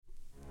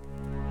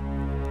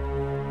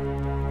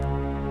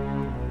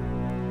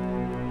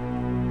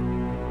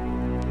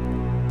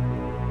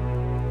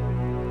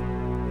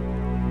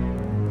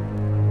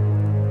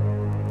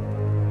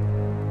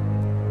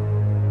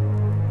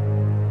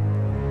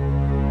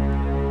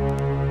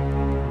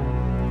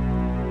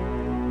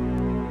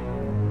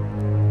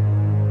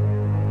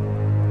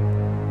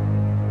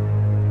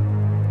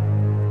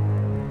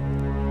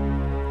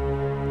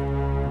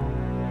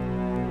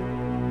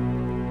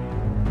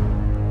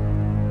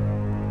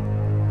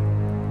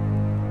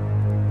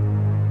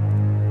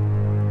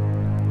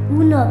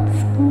Un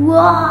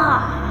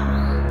obscur.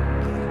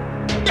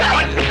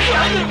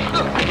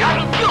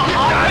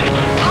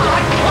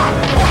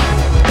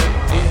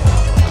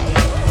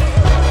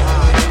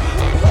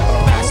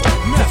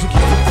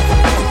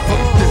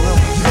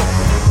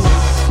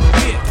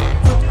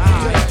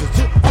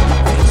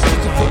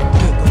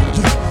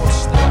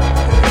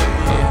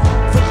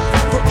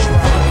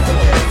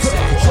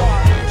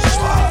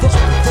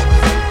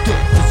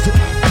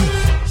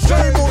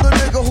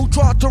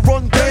 To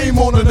run game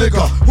on a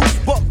nigga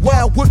who's buck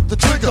wild with the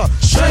trigger.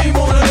 Shame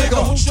on a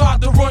nigga who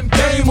tried to run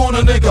game on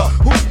a nigga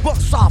who's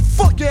bucks our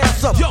fuck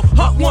ass up. Yo,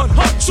 hot 1,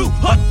 hot 2,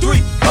 hot 3,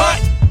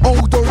 hot.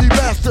 Old dirty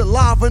bastard,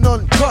 live and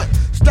uncut.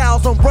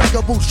 Styles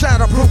unbreakable,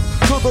 shatterproof.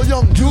 To the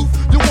young youth,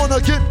 you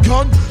wanna get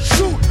gun?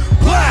 Shoot,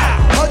 wow.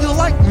 How you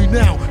like me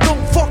now?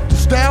 Don't fuck the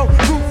style,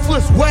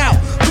 ruthless, wow.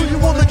 Do you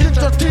wanna get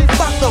your teeth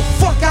knocked the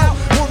fuck out?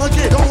 Wanna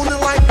get on it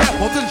like that?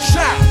 Well then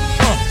shout.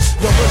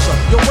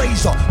 Your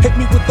razor, hit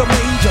me with the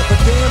major. The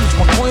damage,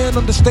 my clan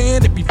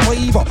understand it be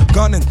flavor.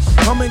 Gunning,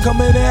 coming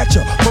at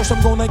ya. First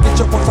I'm gonna get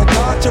ya, once I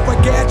got ya, I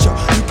got ya.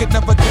 You can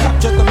never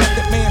capture the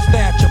method man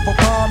stature. For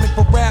rhyming,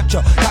 for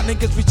rapture. Got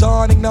niggas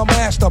resigning, now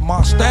master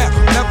my staff.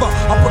 Never,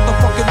 I put the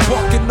fucking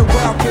buck in the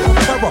wild, kill a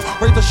terror.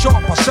 Razor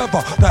sharp, I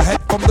sever. The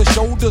head from the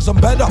shoulders, I'm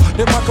better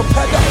than my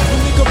competitor. You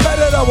need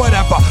competitor,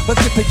 whatever.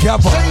 Let's get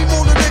together. Shame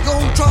on the nigga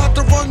who tried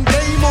to run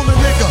game on the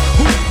nigga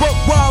who's buck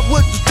wild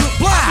with the strip.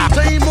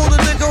 Shame on the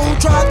nigga who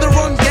tried to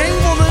run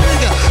game on a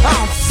nigga.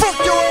 I'll fuck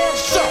your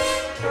ass up.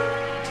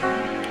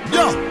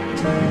 Yo,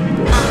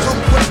 I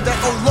come with that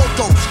old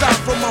loco. Style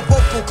from my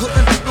vocal.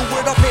 Couldn't beat me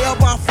with a pair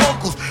of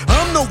bifocals.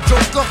 I'm no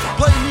joker.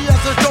 Play me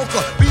as a joker.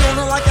 Be on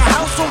it like a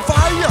house on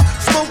fire.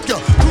 Smoke ya.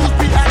 Crews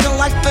be acting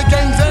like the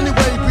gangs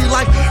anyway. Be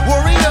like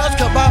warriors.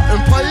 Come out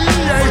and play.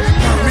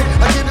 Hear me?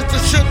 I get into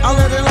shit. I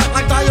let it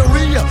like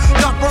diarrhea.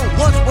 Got burnt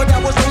once, but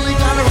that was only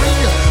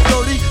gonorrhea.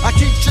 Dirty. I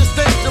keep shit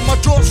stains in my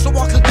drawer so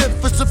I can get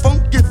fits and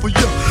funky for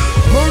you.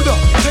 Murder,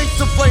 takes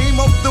the flame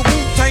of the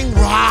Wu-Tang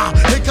Rah.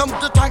 Here comes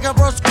the tiger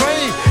verse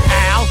grave.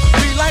 Ow,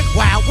 be like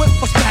wow with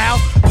my style.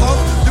 Punk,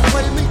 you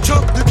play me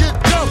chump, you get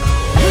jumped.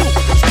 Woo,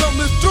 it's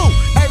coming through.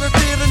 Every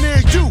theater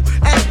near you,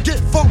 and get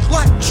funk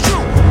like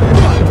true.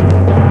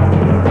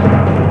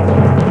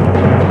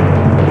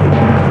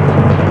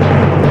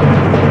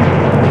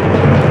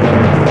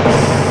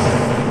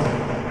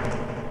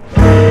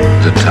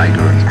 The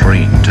tiger and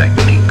crane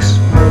techniques.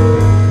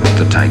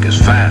 The tiger's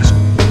fast,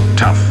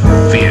 tough,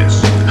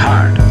 fierce,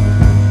 hard.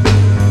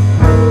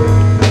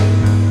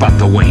 But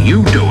the way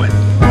you do it,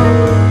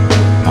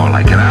 more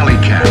like an alley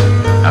cat,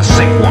 a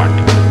sick one.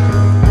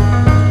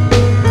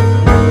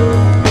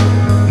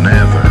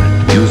 Never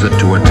use it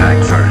to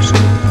attack first,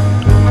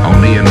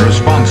 only in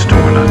response to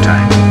an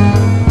attack.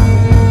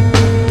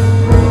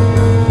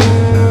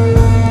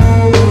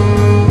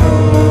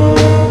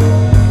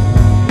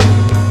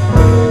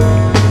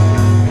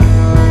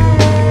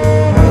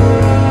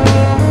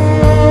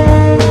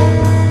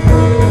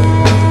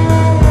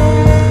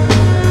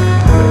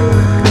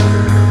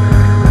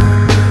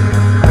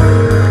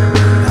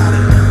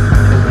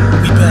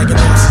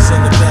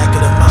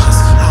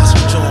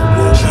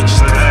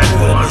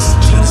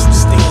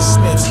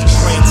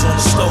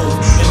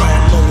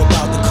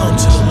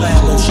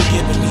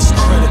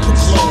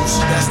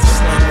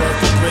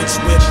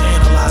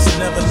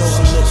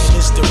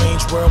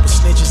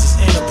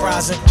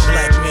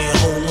 Black man,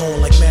 hold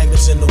on like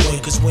magnets in the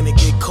wind. Cause when it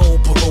get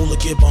cold, parola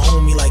give a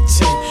homie like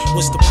 10.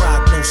 What's the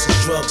prognosis?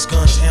 Drugs,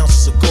 guns,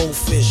 ounces of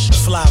goldfish.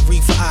 Fly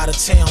reefer out of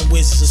town,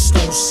 wizards of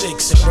stone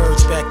 6. And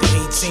birds back to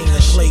 18.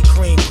 And play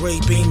cream,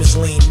 gray beam is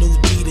lean. New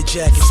Dita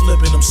jackets,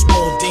 flipping them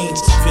small deans.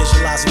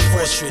 Visualizing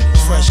portrait,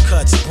 fresh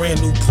cuts,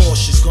 brand new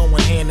Porsches.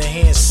 Going hand in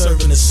hand,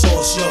 serving the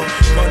sauce, yo.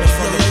 Running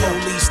from the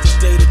police, this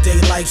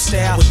day-to-day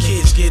lifestyle. Where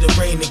kids get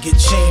arraigned and get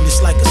chained, it's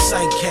like a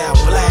psych cow.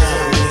 Black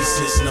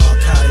police,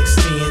 narcotics,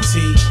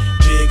 TNT.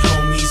 Big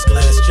homies,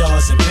 glass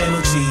jars and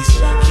penalties.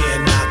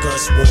 Can't knock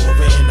us,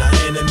 warring our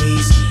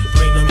enemies.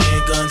 Bring them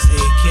handguns,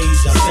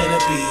 AKs, our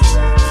centipedes.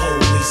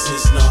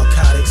 Police,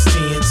 narcotics,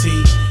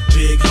 TNT.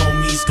 Big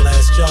homies,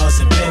 glass jars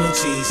and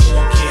penalties.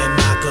 Can't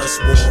knock us,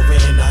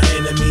 warring our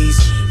enemies.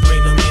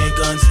 Bring them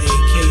handguns,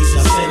 AKs,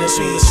 our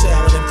centipedes.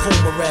 Salad and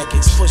Puma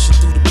rackets, pushing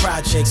through the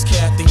projects.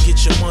 Captain,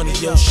 get your money,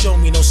 yo, show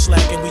me no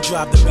slacking. We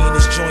drop the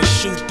meanest joint,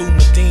 shoot through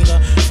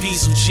Medina.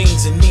 Diesel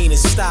jeans and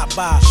Ninas, stop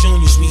by.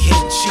 Juniors, we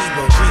hitting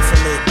Chiba. Reefer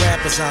lit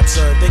rappers, I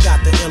observe. They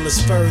got the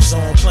illest furs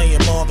on,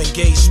 playing Marvin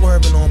Gaye,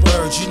 swerving on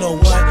birds. You know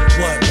what?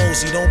 What?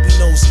 Mosey, don't be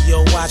nosy,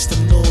 yo. Watch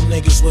them little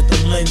niggas with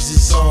them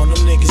lenses on.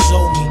 Them niggas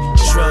owe me.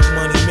 Drug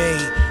money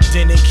made.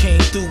 Then they came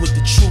through with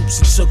the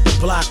troops and took the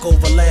block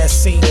over,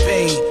 last seen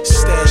paid.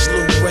 Stash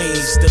loot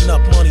raised,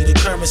 enough money, the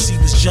currency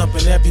was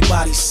jumping.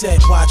 Everybody set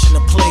watching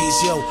the plays,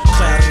 yo.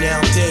 Cloudy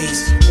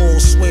nowadays, all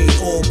suede,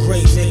 all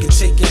great. Nigga,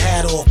 take your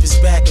hat off,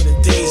 it's back in the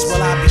days.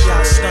 While I be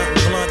out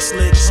stunting blunts,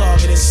 lit,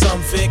 targeting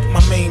some Vic.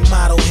 My main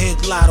motto, hit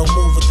lotto,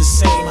 move with the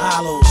same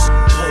hollows.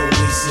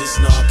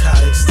 Police,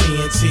 narcotics,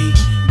 TNT.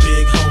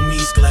 Big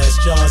homies, glass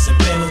jars and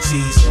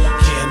penalties.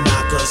 Can't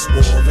knock us,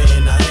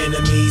 warring our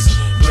enemies.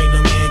 Bring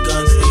them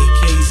handguns,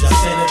 y'all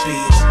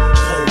centipedes.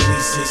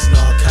 Police,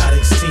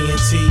 narcotics,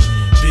 TNT.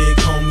 Big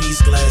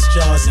homies, glass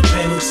jars, and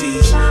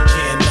penalties.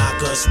 Can't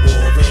knock us,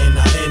 war in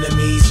our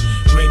enemies.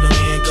 Bring them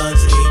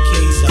handguns,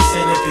 AKs, y'all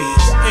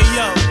centipedes. Hey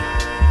yo,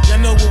 y'all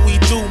know what we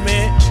do,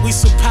 man. We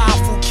some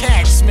powerful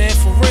cats, man,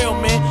 for real,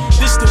 man.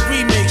 This the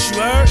remix,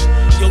 you heard?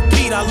 Yo,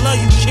 Pete, I love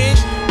you, kid.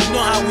 You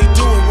know how we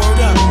do it, word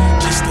up.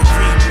 This the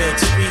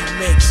remix,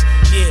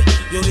 yeah.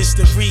 Yo, this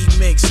the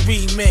remix,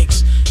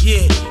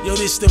 yeah. Yo,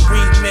 this the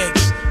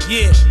remix,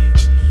 yeah.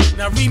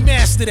 Now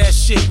remaster that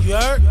shit, you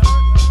heard?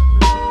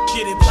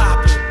 Get it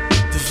poppin'.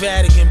 The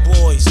Vatican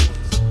Boys,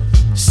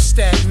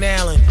 Staten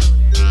Island,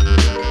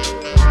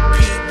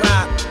 Pete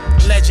Rock,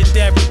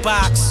 Legendary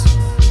Box.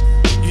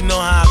 You know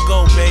how I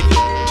go, baby.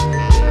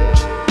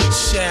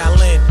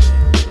 Shaolin,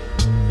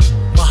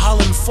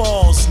 Mulholland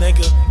Falls,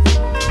 nigga.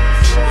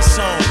 It's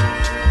on.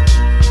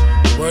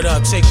 Word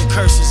up, take the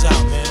curses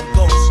out, man. I'm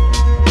ghost.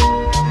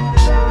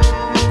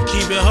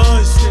 Keep it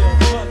hood still.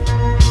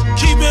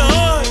 Keep it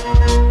hood.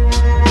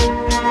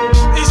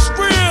 It's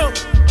real.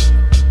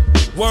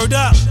 Word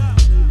up.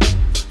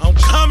 I'm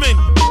coming.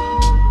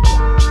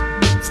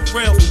 For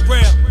real, for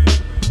real.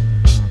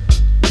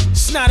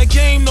 It's not a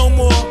game no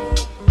more.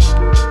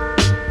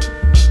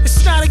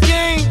 It's not a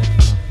game.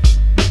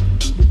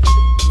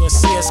 You gonna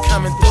see us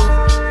coming through,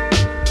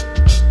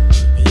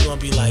 and you gonna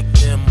be like,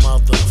 them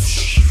mother.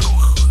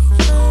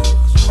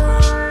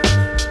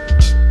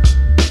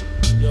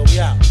 Yo, we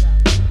out.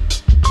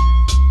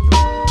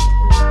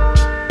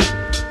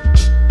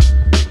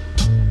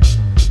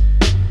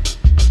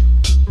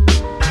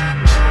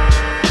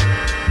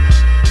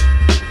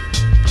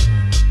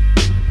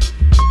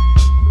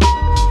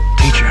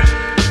 Teacher,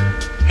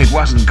 it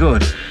wasn't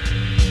good.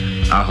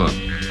 Aho.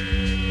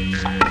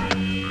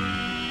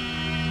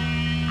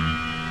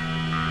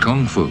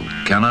 Kung Fu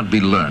cannot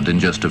be learned in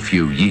just a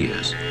few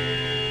years.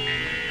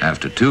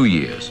 After 2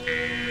 years,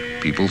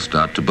 people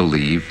start to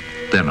believe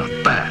they're not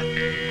bad.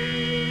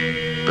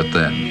 But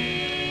then,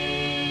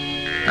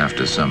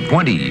 after some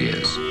 20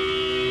 years,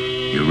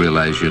 you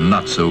realize you're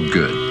not so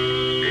good.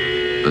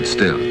 But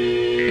still,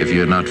 if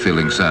you're not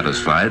feeling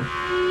satisfied,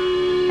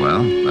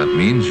 well, that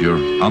means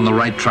you're on the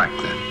right track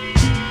then.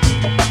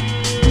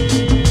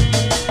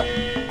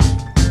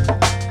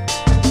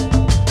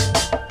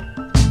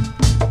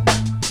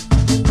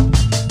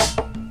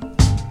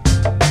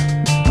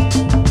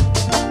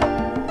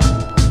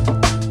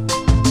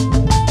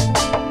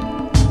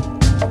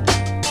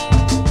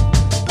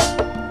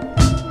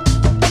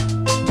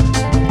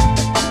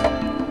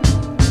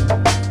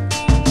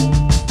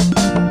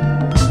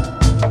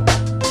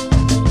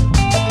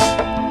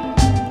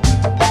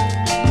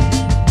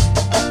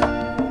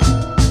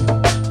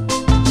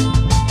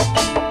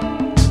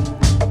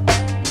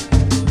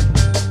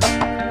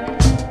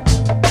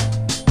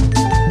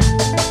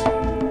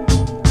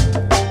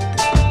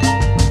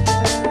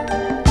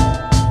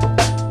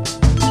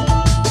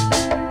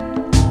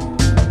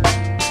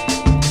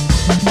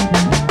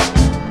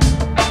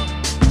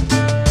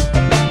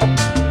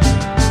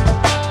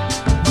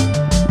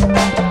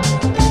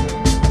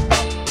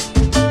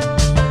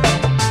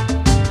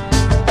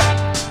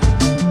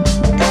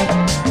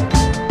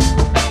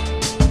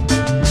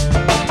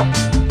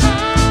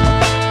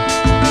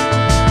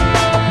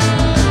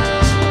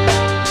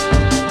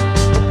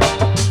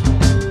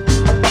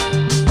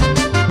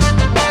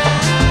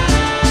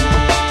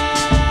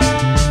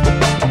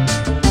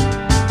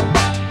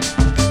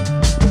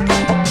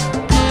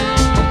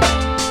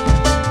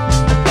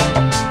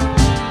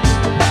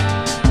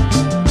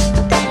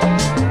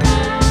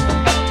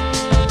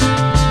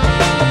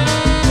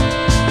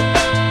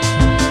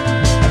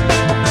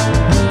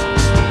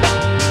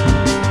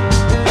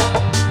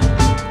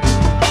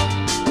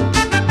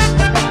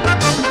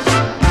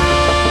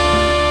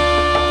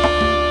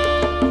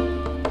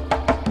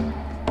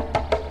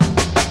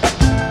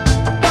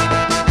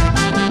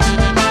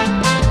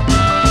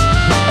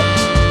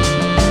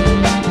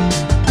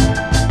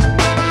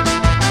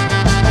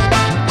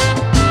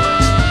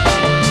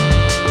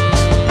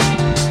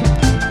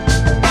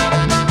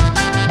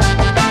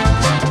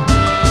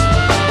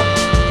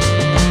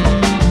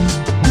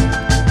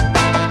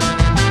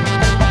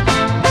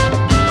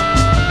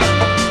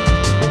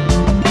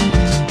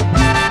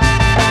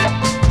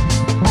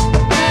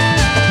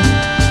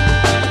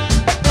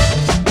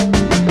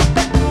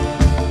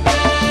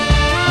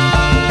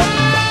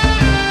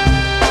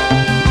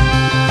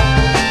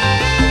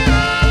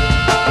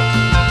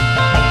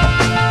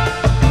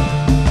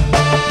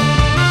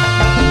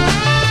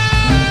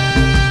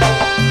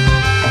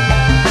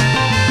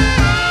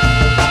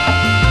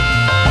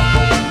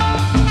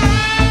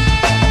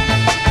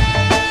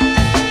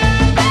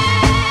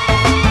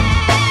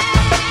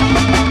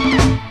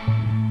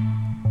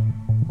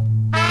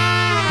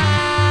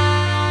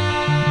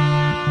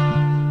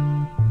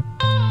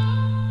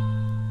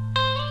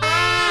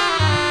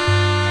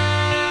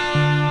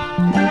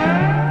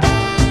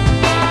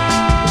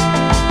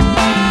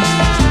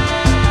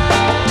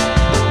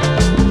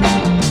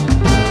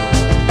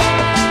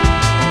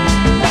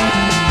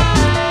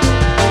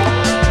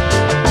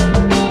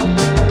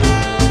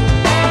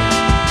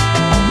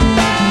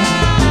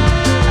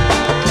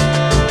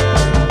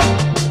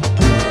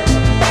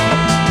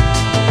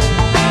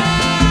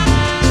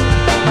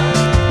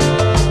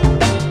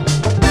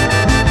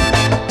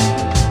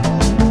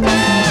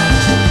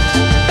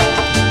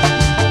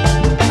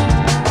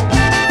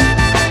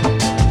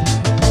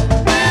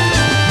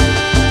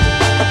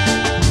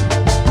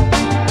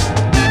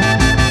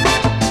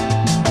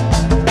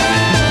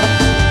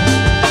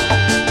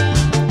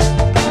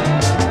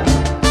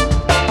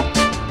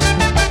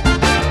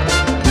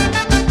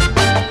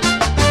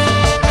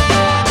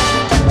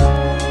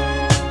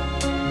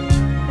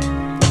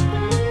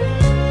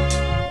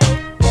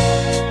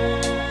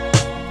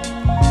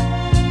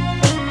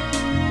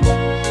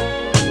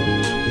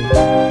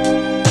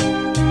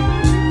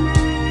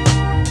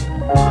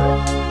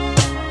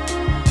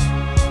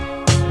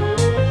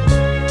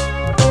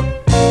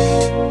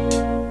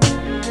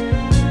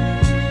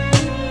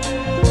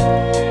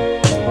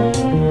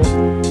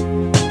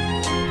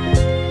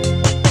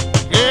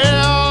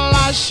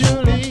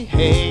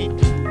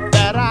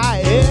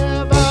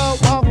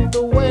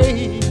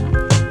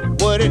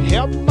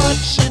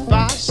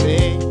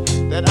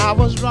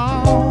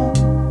 wrong.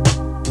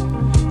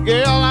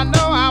 Girl, I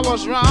know I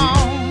was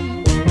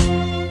wrong.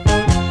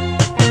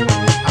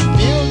 I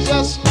feel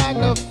just like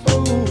a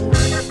fool,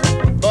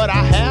 but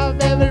I have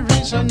every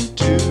reason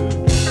to.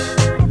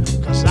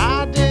 'Cause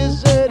I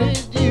deserted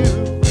you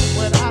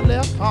when I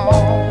left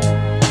home.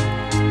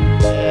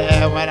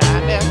 Yeah, when I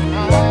left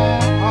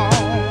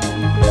home.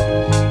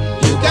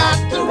 You got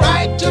the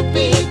right to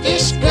be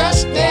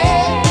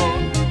disgusted.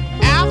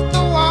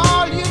 After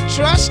all you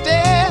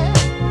trusted,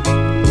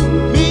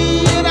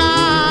 me and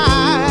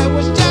I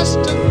was just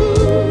a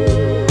fool.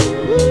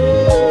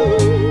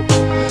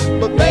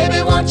 But baby,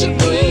 won't you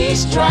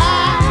please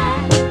try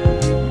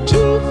to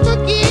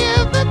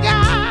forgive the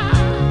guy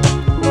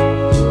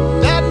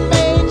that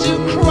made you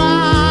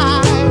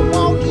cry,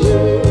 won't you?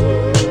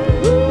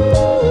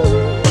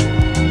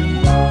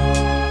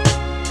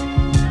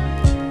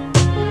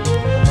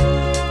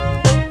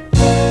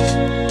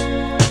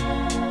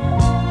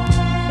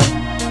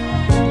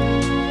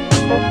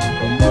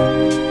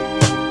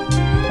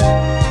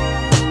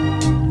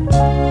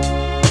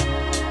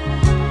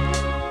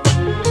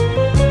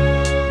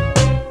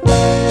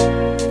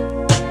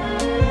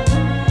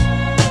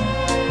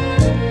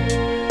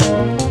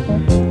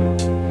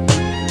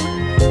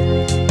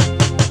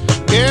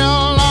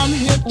 Girl, I'm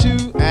here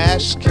to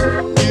ask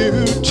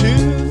you to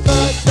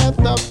forget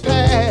the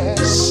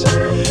past.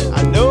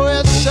 I know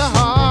it's a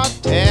hard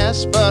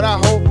task, but I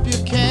hope you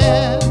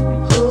can.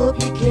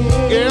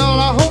 Girl,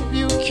 I hope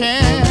you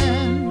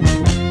can.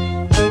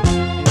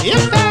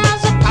 If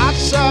there's a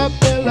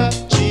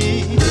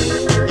possibility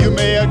you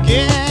may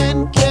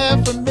again care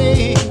for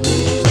me,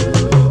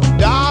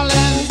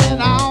 darling, then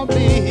I'll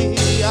be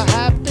a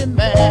happy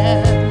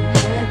man.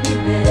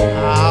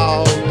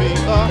 I'll be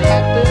a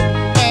happy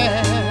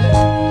man.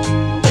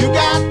 You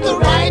got the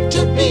right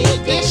to be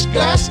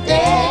disgusted.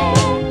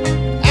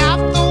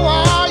 After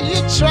all you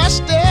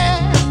trusted,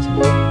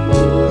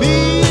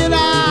 me and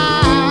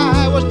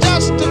I was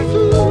just a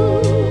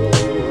fool.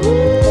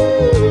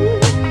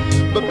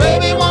 But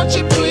baby, won't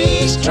you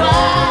please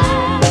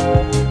try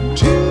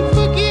to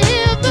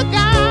forgive the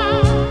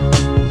guy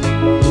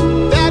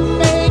that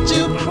made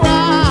you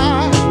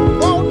cry,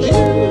 won't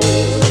you?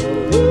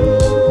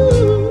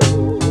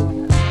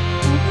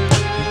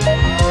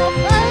 Oh,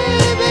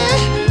 baby,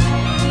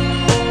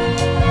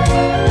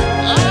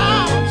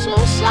 I'm so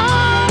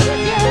sorry,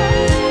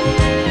 girl,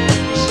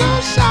 so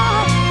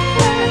sorry.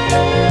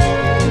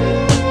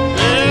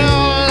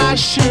 Girl, I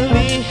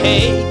surely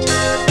hate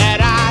that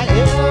I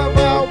ever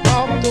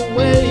walked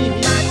away.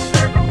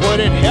 Would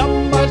it help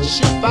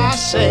much if I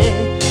say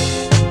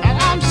that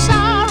I'm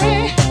sorry?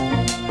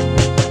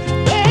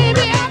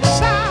 Baby, I'm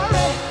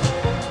sorry.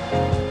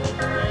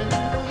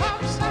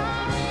 I'm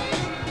sorry.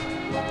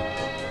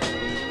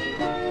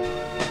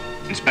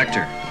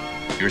 Inspector,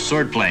 your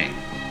sword playing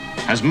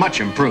has much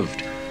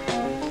improved.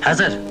 Has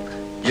it?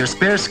 Your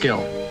spear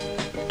skill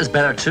is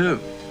better too.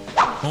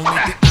 On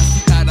était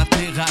assis à la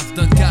terrasse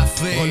d'un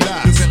café.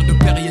 Relax. Le verre de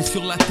Perrier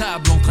sur la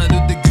table en train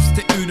de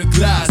déguster une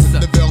glace.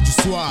 9h du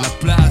soir. La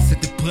place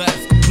était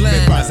presque Mais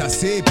pleine. pas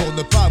assez pour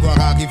ne pas voir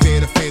arriver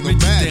le phénomène.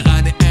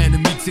 Méditerranéenne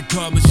mixée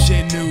comme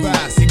chez nous.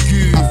 Basse,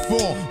 aiguë, à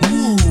fond,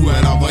 ouh,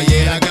 elle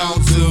envoyait la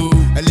ganzou.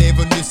 Elle est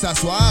venue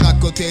s'asseoir à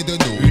côté de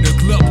nous. une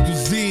clope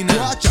d'usine.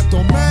 Toi, tu as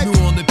ton mec, Nous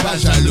on n'est pas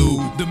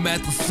jaloux de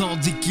mettre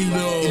 110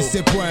 kilos. Il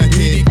s'est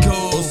pointé,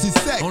 Illico. aussi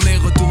sec. On est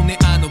retourné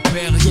à nos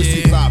Je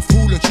suis Perriers. pas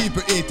fou, le type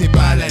était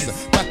balèze.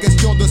 Pas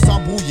question de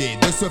s'embrouiller,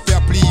 de se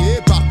faire plier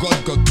par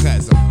Golgot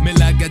 13. Mais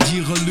la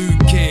gadie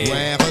reluquée.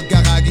 Ouais,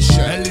 regard à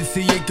guichet. Elle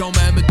essayait quand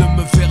même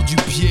de me faire du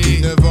pied.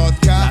 Une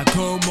vodka, La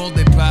commande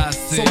est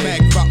passée. son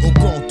mec va au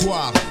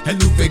comptoir. Elle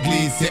nous fait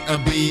glisser un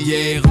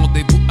billet. Et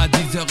rendez-vous à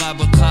 10h à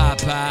votre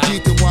appart.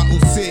 Dites-moi où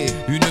c'est.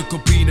 Une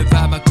copine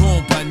va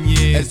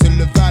m'accompagner. Elle se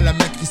leva, la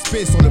main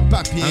crispée sur le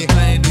papier. Un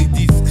train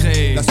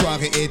discret. La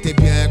soirée était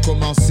bien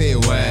commencée,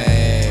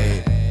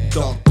 ouais.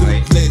 Dans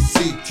toutes les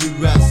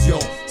situations,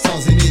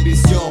 sans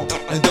inhibition,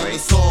 elle donne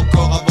son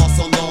corps avant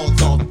son nom.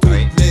 Dans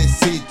toutes les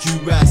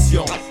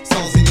situations,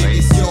 sans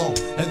inhibition,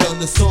 elle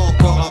donne son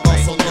corps avant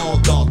son nom.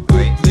 Dans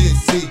toutes les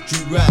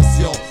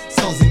situations,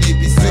 sans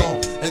inhibition,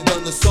 elle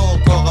donne son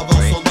corps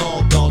avant son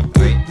nom. Dans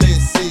toutes les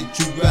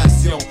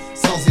situations,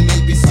 sans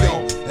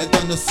inhibition, elle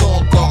donne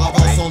son corps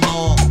avant son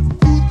nom.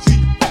 Tout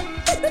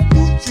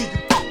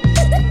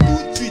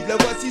de suite, la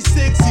voici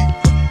sexy.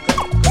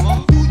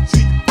 Comment?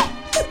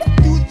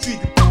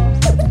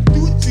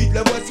 Tout de suite,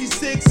 la voici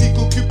sexy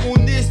qu'occupe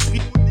mon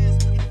esprit.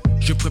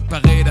 Je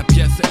préparais la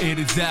pièce et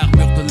les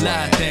armures de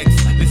latex.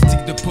 Les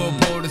sticks de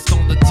popo, le son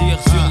de tir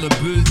sur le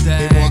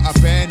bullseye. Et moi à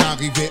peine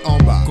arrivé en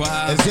bas, Quoi?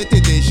 elles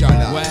étaient déjà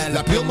là. Ouais,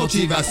 la pure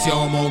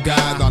motivation, mon gars.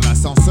 Dans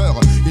l'ascenseur,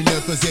 il ne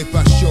faisait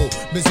pas chaud,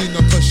 mais une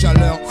autre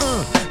chaleur.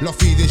 Leur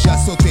fit déjà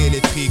sauter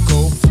les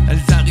tricots.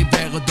 Elles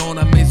arrivèrent dans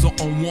la maison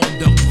en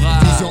Wonder Bra.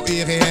 Vision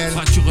irréelle,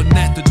 Fracture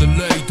nette de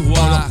l'œil on leur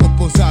droit.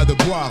 proposa de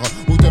boire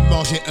ou de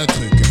manger un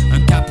truc. Un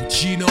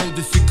cappuccino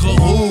de sucre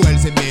roux. Oh,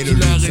 elles aimaient le Je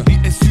leur luxe. ai dit,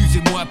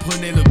 excusez-moi,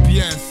 prenez-le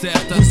bien,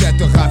 certes. Vous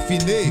êtes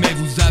raffinés, Mais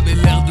vous avez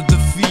l'air de deux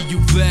filles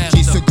ouvertes.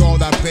 10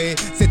 secondes après,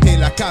 c'était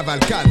la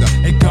cavalcade.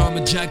 Et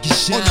comme Jackie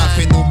Chan, On a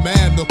fait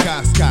nous-mêmes nos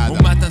cascades.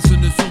 au matin ce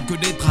ne sont que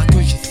des draps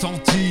que j'ai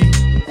sentis.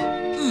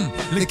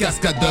 Les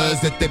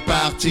cascadeuses étaient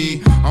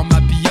parties. En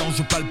m'habillant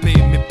je palpais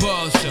mes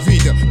poches.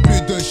 Vide,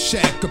 plus de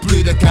chèques,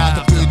 plus de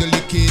cartes, plus de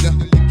liquide.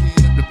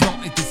 Le plan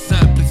était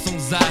simple et sans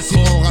Si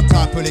accroc. on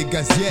rattrape les On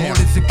gazières,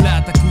 les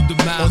éclate à coups de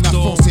on a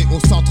marteau. foncé au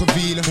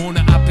centre-ville. On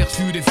a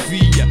aperçu des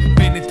filles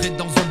pénétrer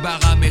dans un bar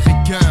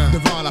américain.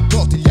 Devant la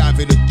porte, il y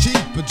avait le jeep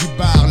du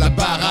bar, la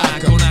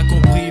baraque. On a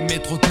compris mais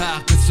trop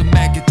tard que ce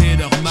mec était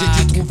leur J'ai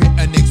Mac. dû trouver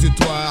un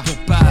exutoire. Pour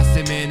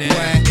passer mes nerfs.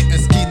 Ouais, et un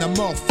skin Des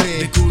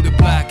amorphé. coups de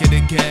plaque et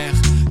des guerres.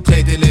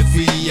 Traitez les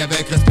filles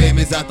avec respect,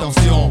 mais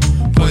attention.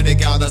 Prenez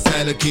garde à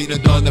celles qui ne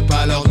donnent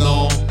pas leur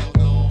nom.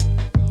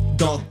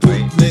 Dans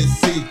toutes les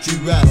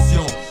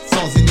situations,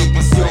 sans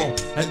inhibition,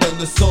 elle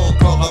donne son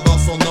corps avant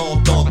son nom.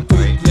 Dans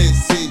toutes les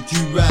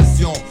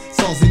situations,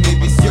 sans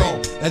inhibition,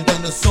 elle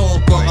donne son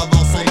corps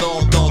avant son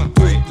nom. Dans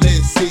toutes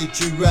les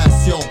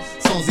situations,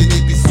 sans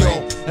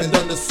inhibition, elle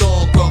donne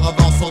son corps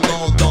avant son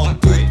nom. Dans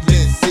toutes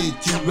les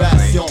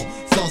situations,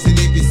 sans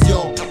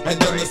inhibition, elle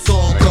donne son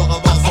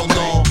corps avant son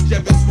nom.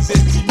 J'avais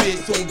sous-estimé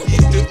son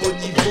vice de haut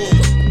niveau.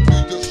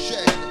 Plus de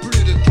chèques,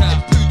 Plus de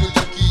cartes. plus de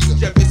liquide.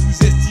 J'avais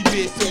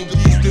sous-estimé son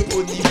vice de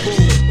haut niveau.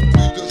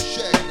 Plus de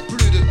chèques,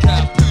 Plus de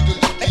cartes. plus de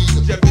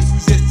liquide. J'avais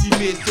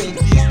sous-estimé son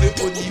vice de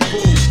haut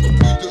niveau.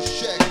 Plus de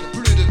chèques,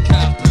 Plus de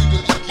cartes. plus de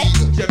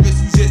liquide. J'avais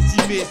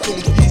sous-estimé son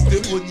vice de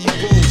haut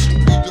niveau.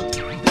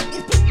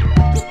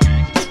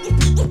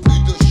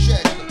 Plus de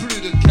chèques,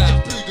 Plus de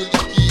cartes. plus de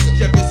liquide.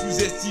 J'avais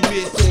sous-estimé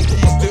son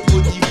vice de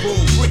haut niveau.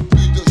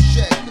 Plus de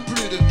chèques,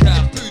 Plus de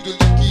cartes. plus de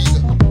liquide.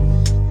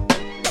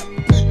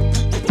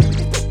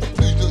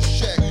 Plus de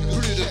chèques,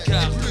 Plus de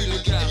cartes. plus de Plus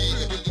de cartes.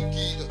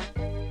 liquide.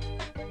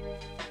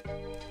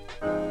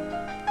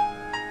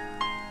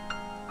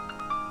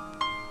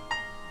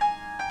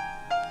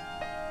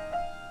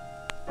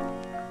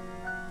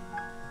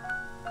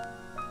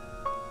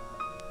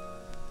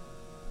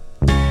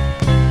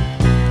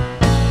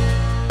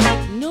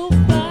 No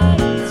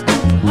fire's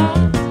too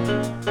hot,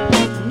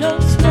 no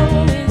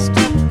snow is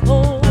too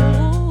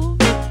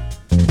cold.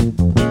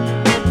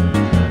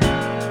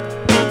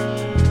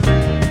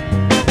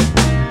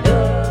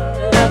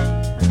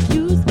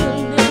 Youth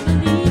will never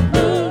leave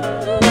me,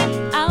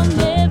 I'll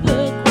never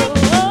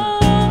grow.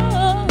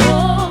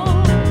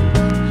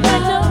 You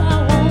know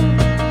I won't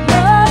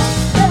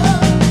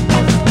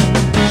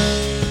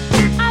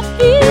I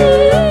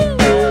feel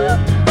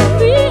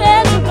free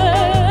as a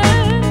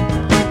bird,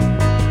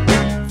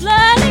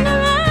 flying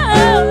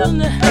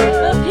around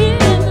up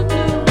here in the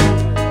blue.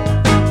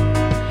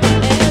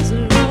 As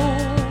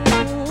long,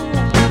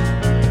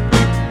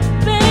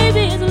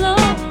 baby, as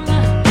long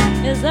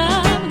as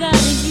I've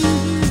got you,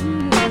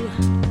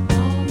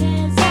 long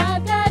as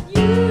I've got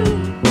you,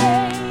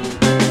 baby.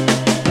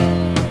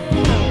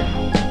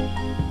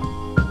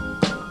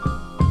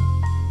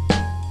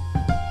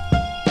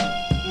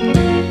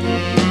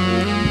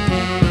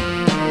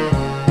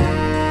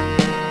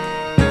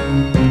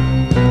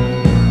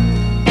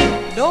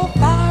 No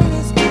fire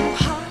is too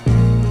hot.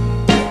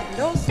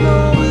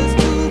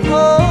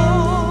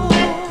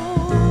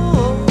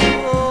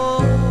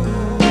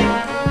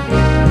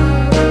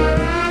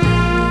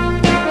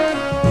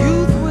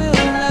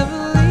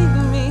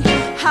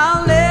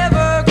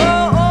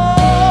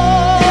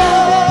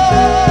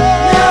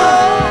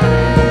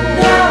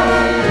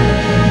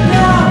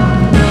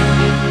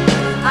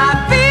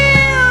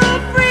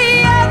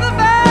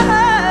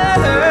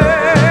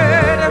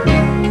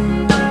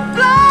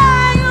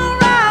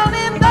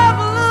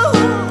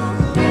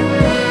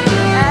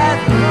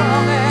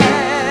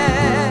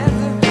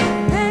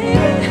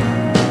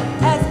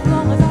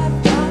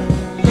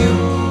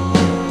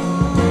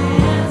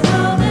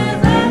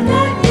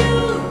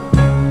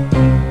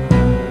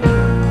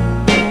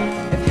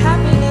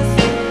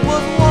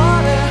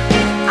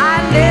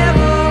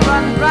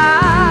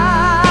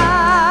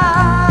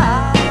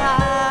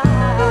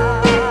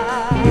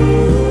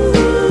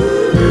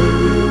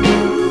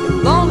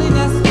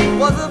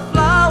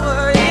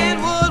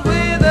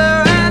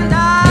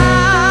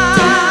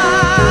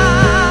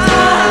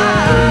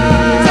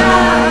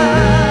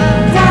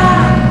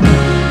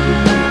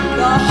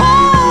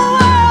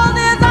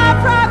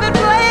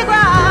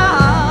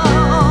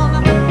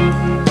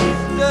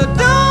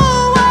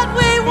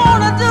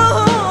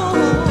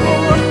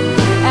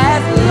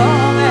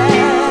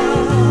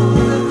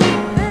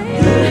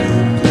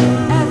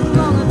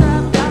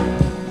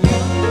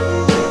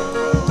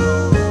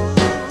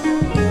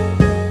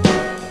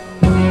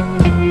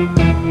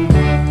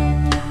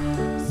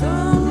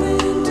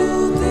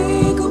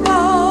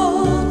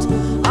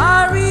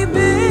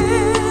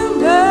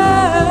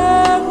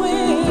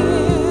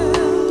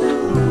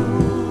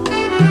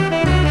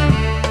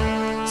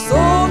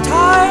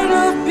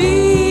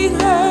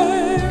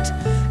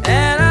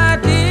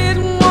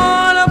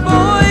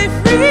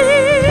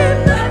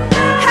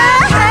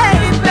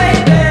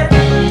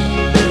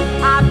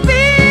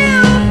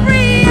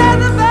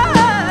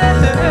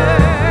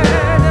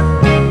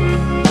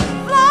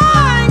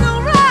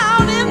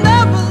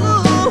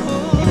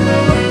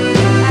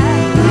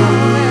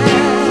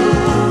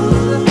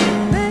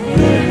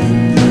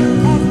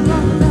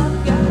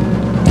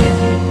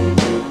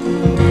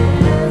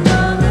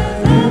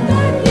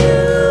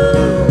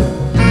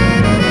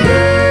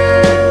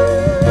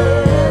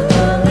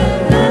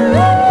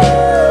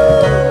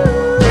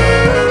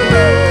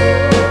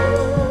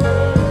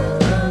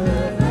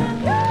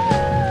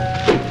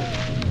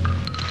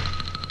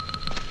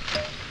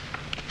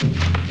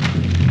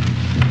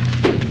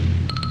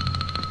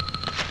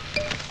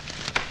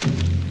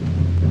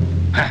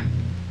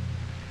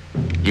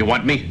 You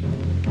want me?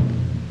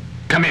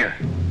 Come here.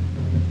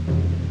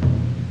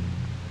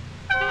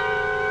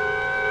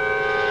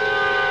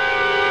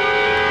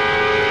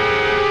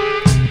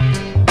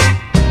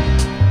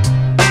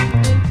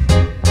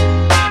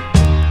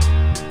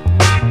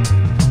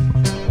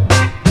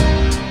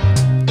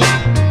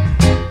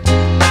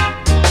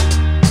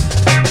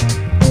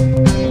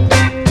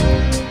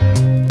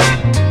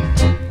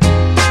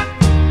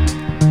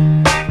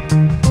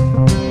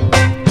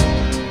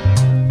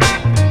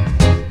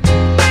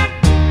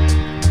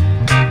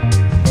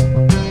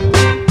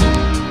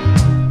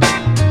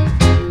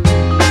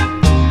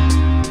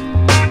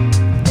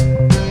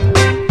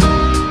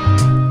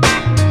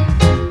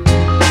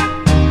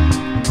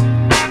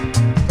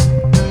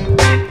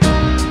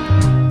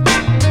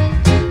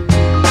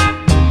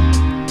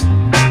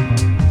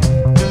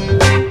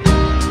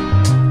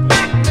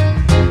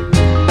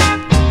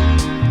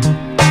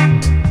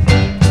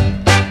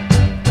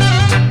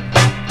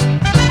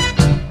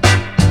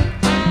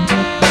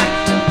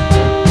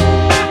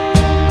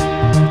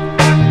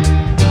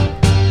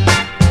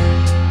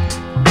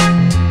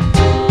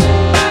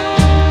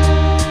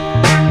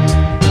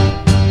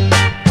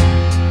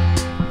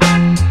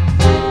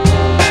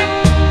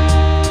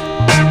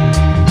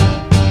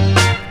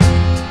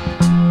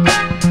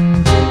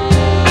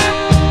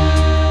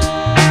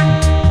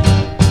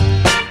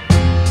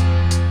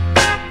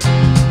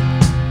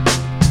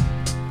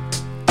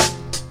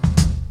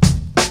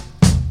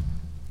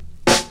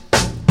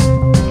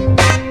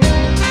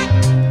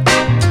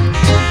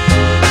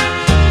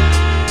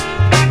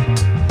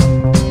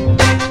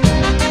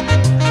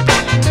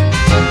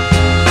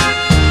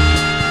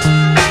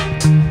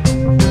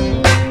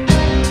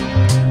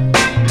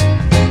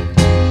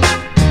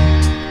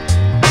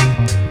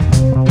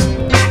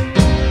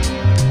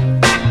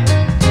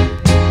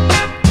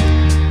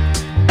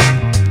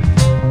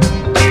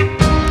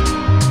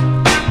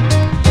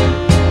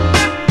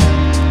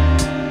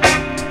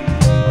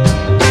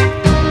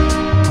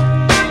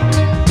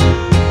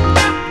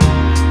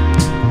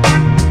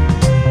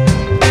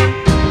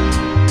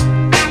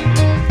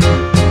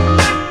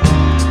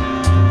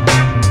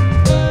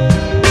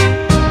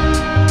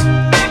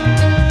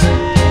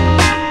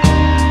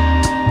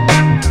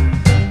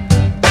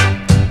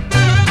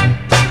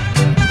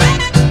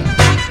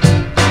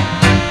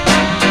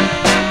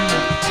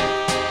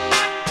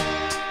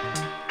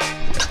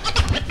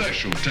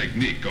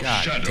 technique of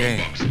God shadow damn.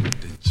 boxing.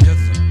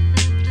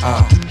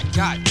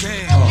 God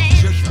damn.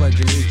 Pledge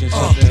allegiance to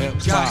the hip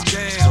hop.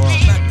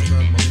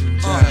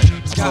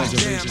 Pledge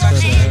allegiance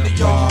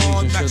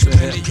to the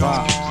hip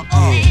hop.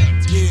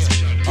 Allegiance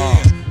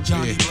to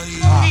the hip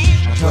hop.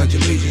 I pledge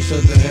allegiance to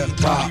the hip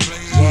hop.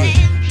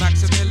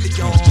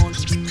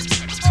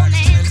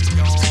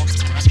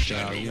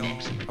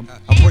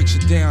 I breaks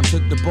it down to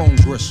the bone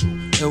gristle.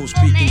 Ill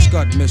speaking,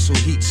 scud missile,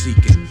 heat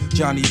seeking.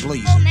 Johnny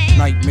blazing,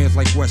 nightmares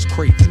like Wes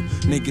Craven.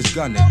 Niggas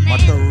gunning, my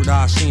third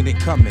eye seen it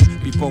coming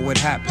before it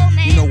happened.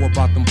 You know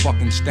about them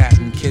fucking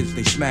statin kids,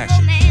 they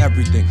smashing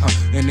everything,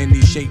 in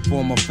any shape,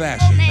 form, or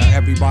fashion. Now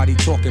everybody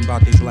talking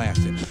about they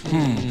blasting.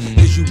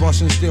 Is you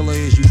busting still or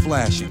is you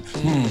flashing?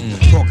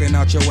 Talking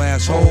out your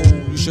asshole.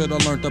 You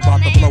should've learned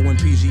about the flowing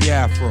PZ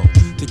Afro.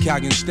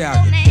 Italian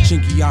stallion,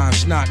 chinky eye and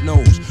snot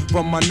nose.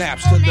 From my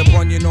naps to the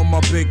bunion on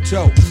my big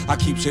toe, I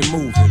keeps it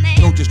moving.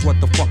 Know just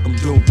what the fuck I'm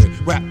doing.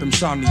 Rap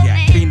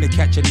insomniac, fiend to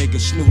catch a nigga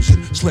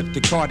snoozing. Slip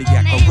the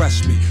cardiac,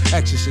 arrest me.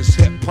 Exorcist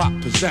hip hop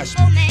possess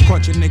me.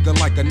 Crunch a nigga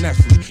like a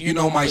Nestle. You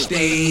know my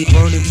stage,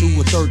 burning to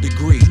a third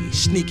degree.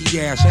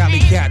 Sneaky ass alley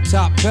cat,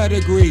 top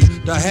pedigree.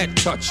 The head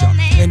toucher,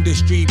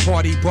 industry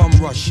party bum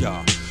rusher.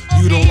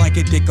 You don't like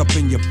it, dick up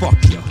in your fuck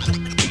ya.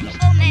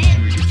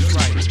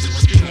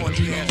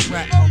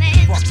 Rap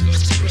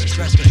motherfuckers,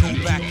 better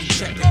go back and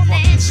check your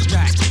fucking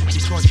stack,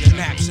 because your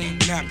naps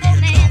ain't nappy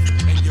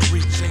enough and your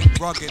reach ain't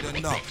rugged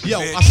enough. Yo,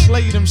 bitch. I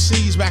slayed them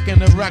C's back in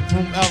the rec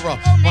room era.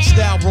 My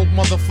style broke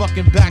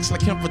motherfucking backs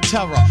like him for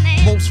terror.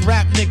 Most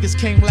rap niggas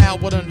came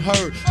loud but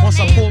unheard. Once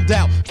I pulled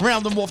out,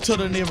 round them off to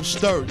the nearest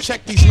third.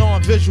 Check these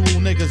non-visual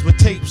niggas with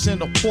tapes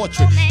in a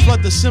portrait.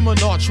 Flood the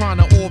seminar trying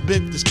to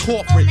orbit this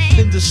corporate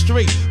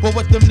industry. But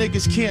what them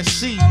niggas can't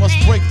see must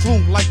break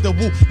through like the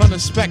woo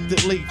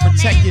unexpectedly.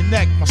 Protect your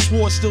neck, my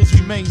sword still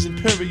remains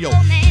imperial.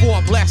 Before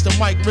I blast the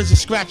mic, RZA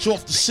scratch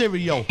off the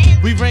cereal.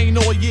 We rain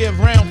all year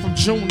round from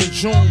June to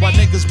June. While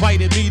niggas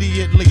bite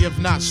immediately, if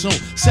not soon.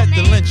 Set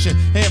the lynching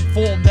and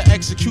inform the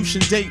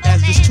execution date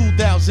as this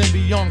 2000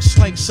 beyond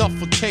slang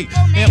suffocate.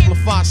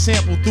 Amplify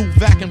sample through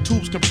vacuum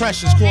tubes,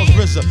 compressions. Cause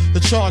RZA, the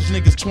charge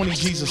niggas 20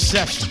 G's a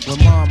session.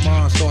 When my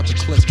mind starts to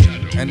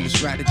clicking and the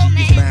strategy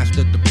is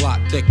mastered, the plot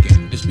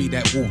thicken. This be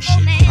that woo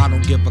shit. I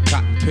don't give a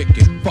cotton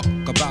picking. Fuck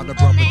about a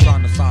brother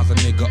trying to size a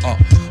nigga up.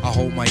 I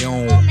hold my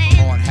own,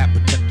 hard hat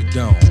protect the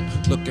dome.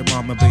 Look at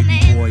mama, baby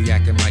boy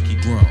acting like he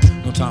grown.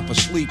 No time for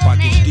sleep, I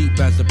get deep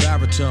as a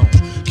baritone.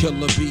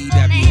 Killer bee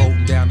that be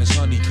holding down his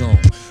honeycomb.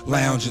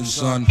 Lounging,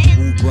 son,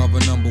 ooh, brother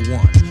number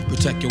one.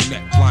 Protect your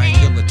neck, flying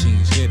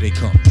guillotines, here they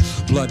come.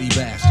 Bloody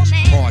bastards,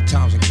 hard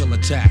times and killer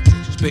tactics.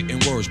 Spitting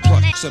words,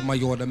 plus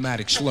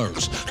semi-automatic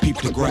slurs. Peep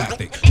the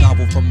graphic,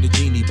 novel from the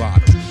genie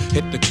bottle.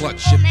 Hit the clutch,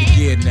 shift the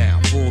gear now,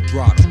 full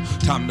throttle.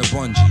 Time to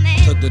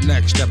bungee, to the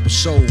next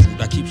episode.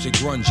 I keeps it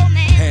grungy,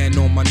 hand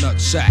on my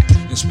nut sack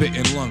and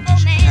spitting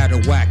lunges. Had a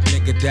whack,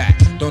 nigga that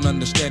don't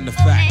understand the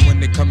fact. When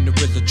they come to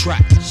RZA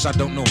tracks, I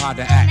don't know how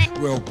to act.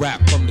 Real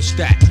rap from the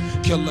stack.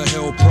 Killer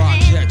Hill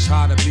projects,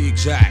 how to be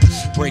exact.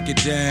 Break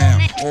it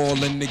down,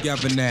 all in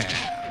together now.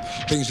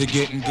 Things are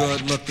getting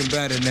good, looking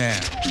better now.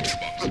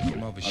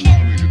 Allow me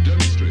to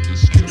demonstrate the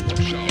skill of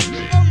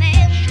Shaolin.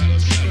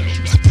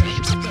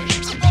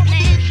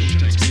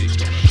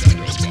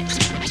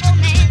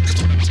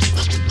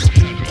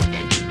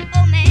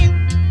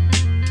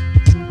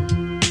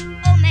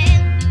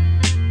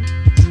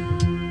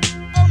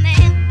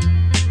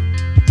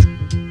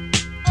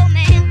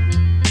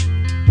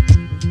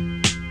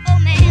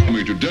 Allow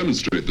me to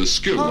demonstrate the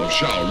skill of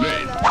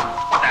Shaolin.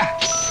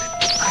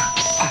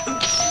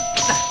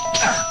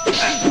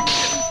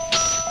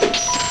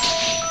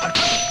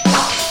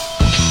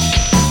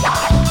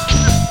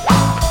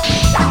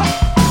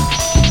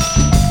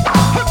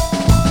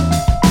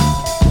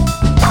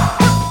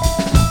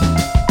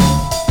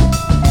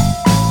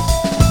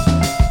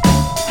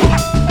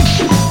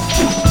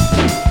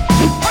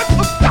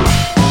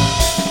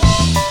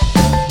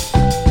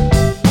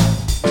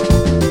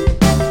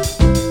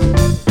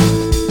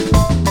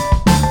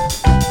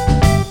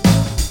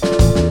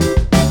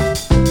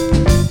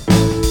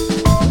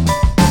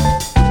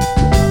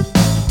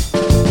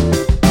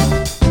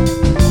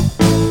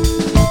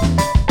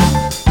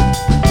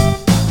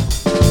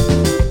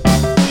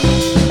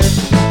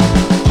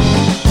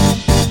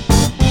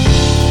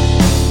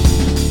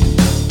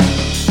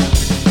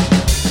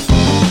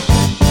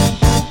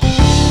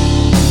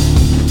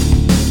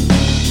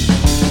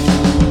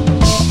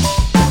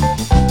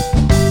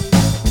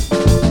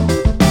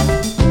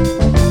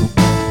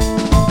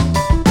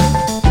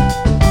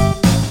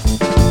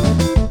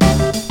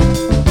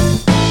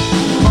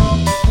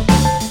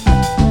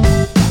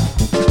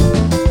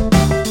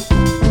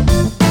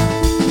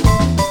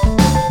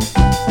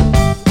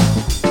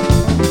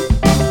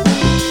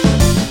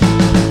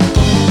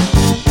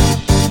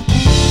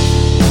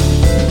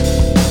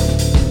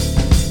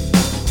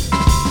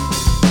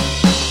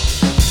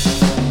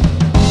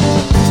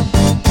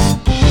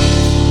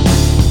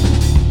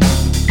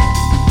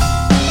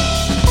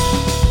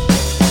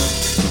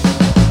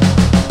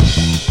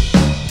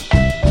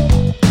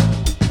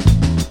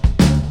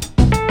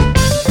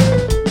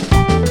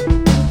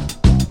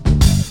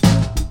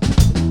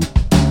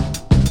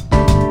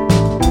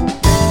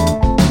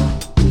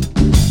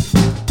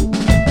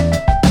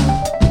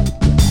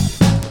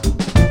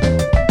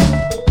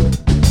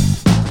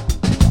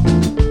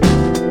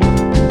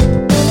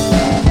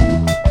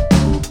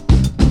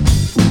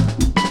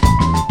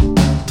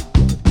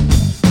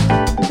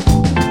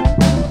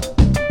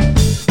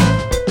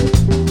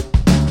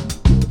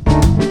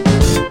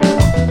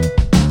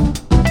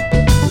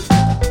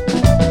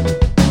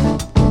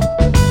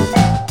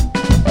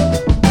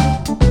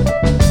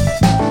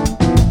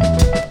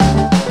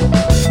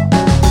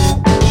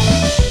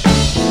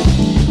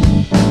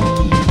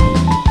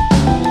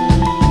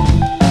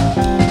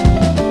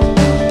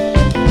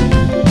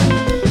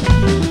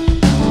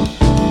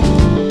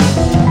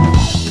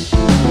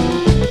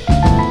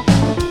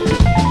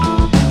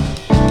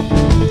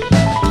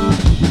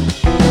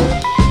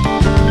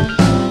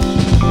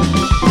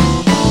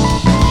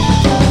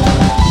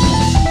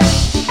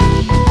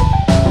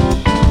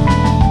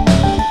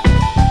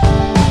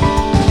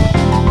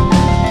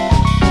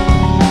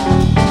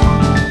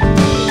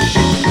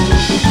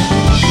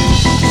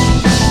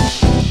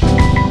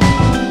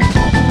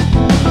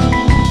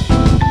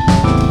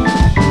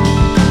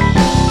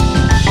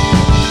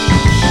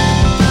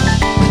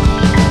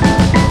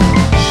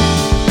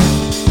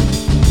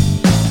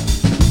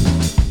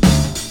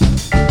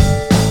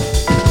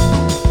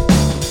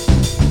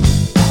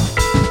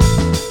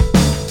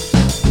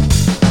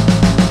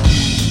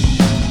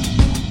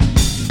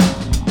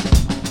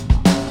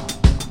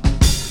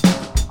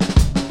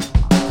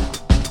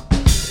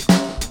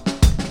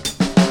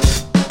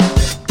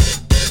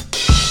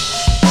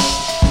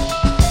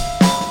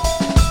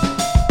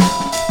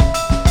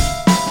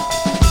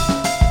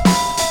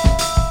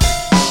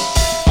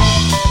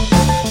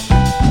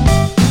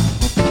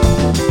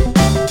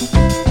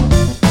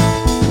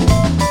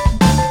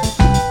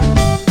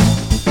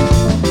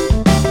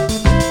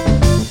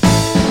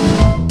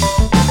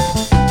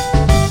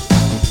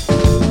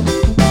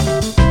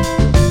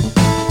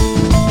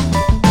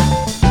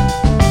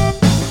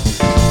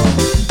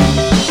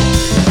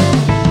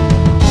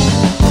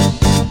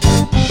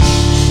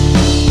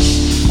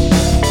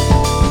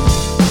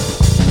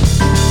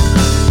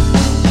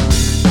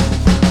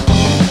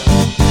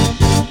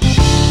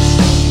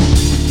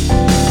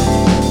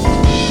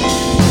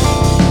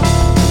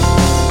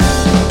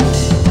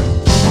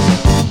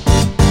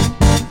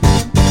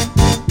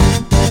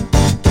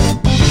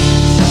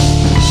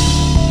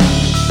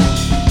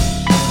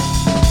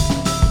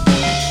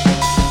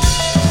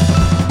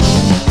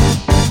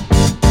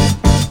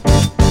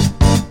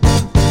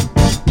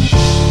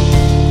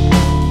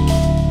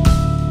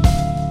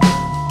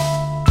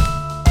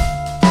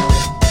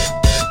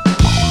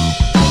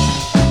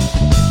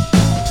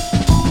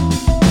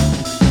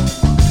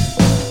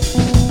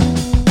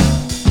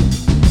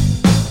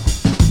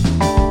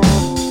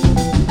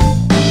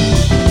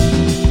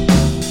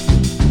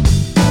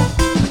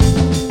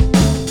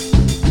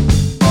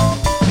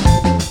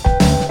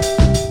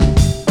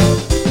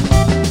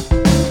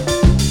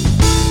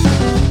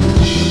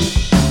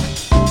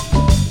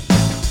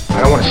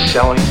 don't want to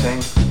sell anything,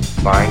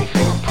 buy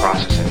anything, or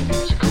process anything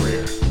as a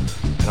career.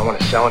 I don't want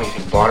to sell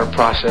anything bought or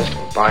processed,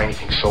 or buy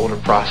anything sold or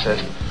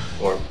processed,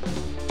 or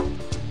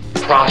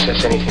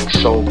process anything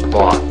sold,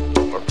 bought,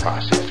 or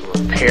processed, or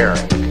repair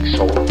anything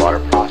sold, bought,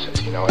 or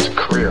processed. You know, as a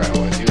career, I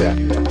don't want to do that.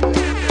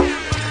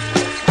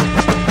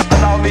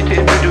 Allow me to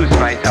introduce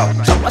myself.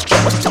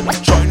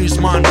 Chinese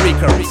man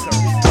breaker.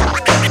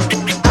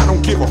 I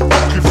don't give a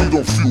fuck if you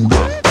don't feel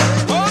that.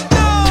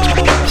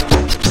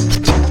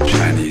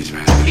 Chinese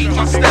man. Eat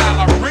my style,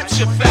 I rip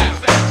your fat.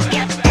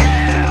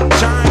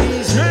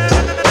 Chinese man.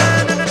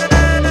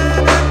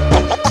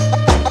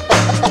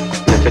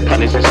 C'est pas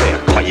nécessaire,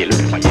 croyez-le,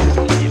 croyez-le,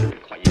 croyez-le,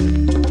 croyez-le.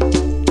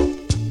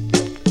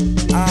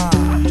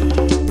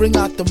 Bring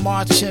out the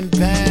marching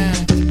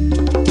band.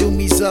 Do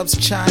me subs,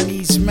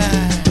 Chinese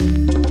man.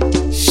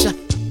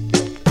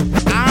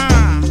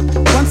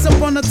 Once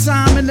upon a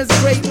time in this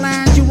great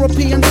land,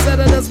 European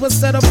settlers were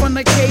set up on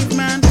the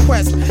caveman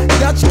quest.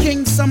 Dutch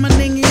king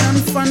summoning Jan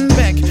van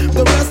Beck.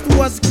 The rest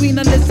was Queen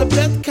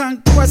Elizabeth.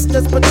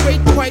 Conquestors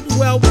portrayed quite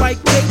well by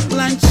Kate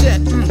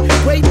Blanchett.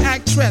 Great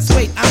actress.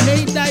 Wait, I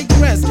may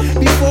digress.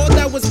 Before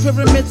that was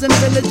pyramids and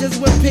villages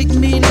with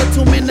pygmy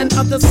little men and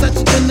other such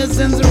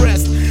denizens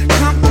rest.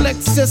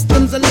 Complex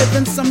systems of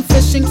living, some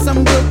fishing,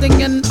 some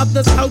building, and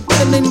others out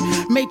killing.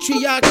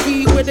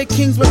 Matriarchy, where the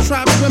kings were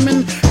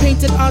tribeswomen.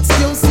 Painted art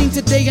still seen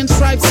today in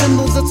tribe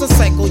symbols. It's a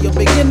cycle. Your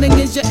beginning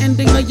is your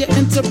ending or your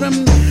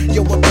interim.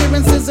 Your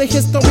appearance is a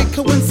historic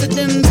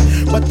coincidence,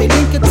 but they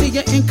link it to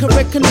your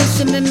incorrect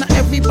conditioning. Now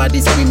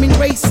everybody screaming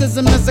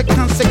racism as a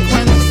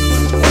consequence.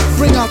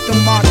 Bring out the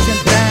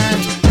marching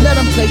band. Let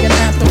them play an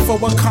anthem for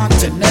a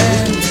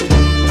continent.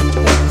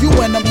 You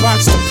and them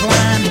box the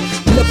plan.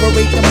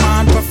 Liberate the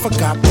mind but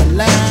forgot the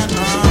land.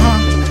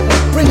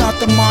 Bring out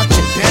the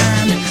marching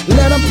band.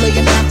 Let them play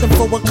an anthem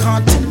for a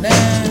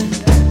continent.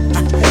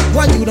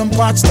 Why you done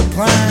botched the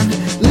plan?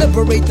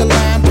 Liberate the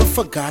land but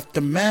forgot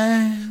the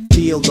man.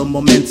 Feel the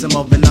momentum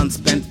of an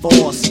unspent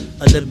force.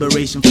 A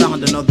liberation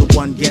found, another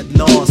one get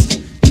lost.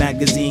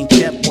 Magazine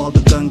kept while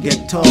the gun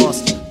get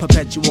tossed.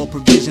 Perpetual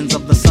provisions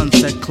of the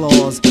sunset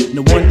clause.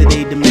 No wonder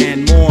they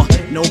demand more.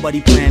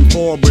 Nobody planned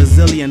for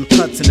Brazilian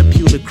cuts in the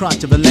pewter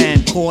crotch of a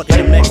land caught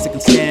in a Mexican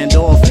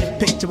standoff.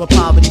 Picture a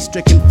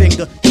poverty-stricken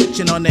finger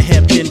twitching on the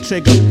hairpin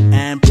trigger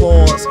and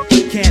pause.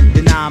 Can't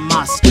deny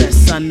my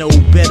stress. I know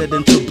better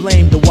than to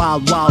blame the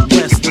wild, wild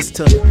west. This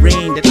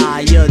terrain that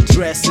I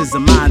address is a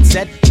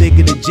mindset.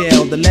 Bigger the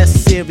jail, the less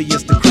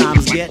serious the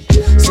crimes get.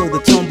 So the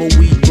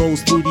tumbleweed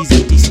rolls through these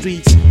empty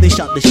streets. They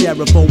shot the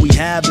sheriff, all we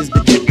have is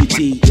the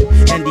deputy.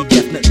 And he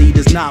definitely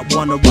does not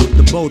wanna rock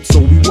the boat. So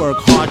we work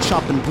hard,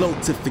 chop and blow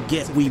to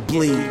forget we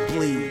bleed.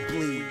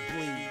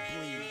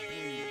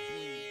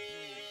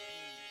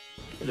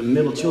 We're the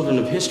middle children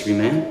of history,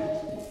 man.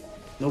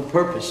 No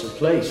purpose or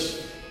place.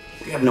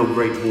 We have no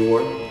Great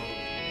War,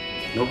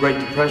 no Great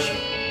Depression.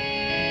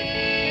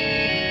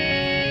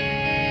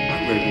 Our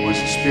Great War is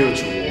a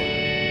spiritual war.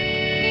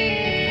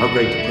 Our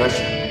Great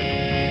Depression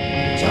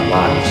is our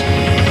lives.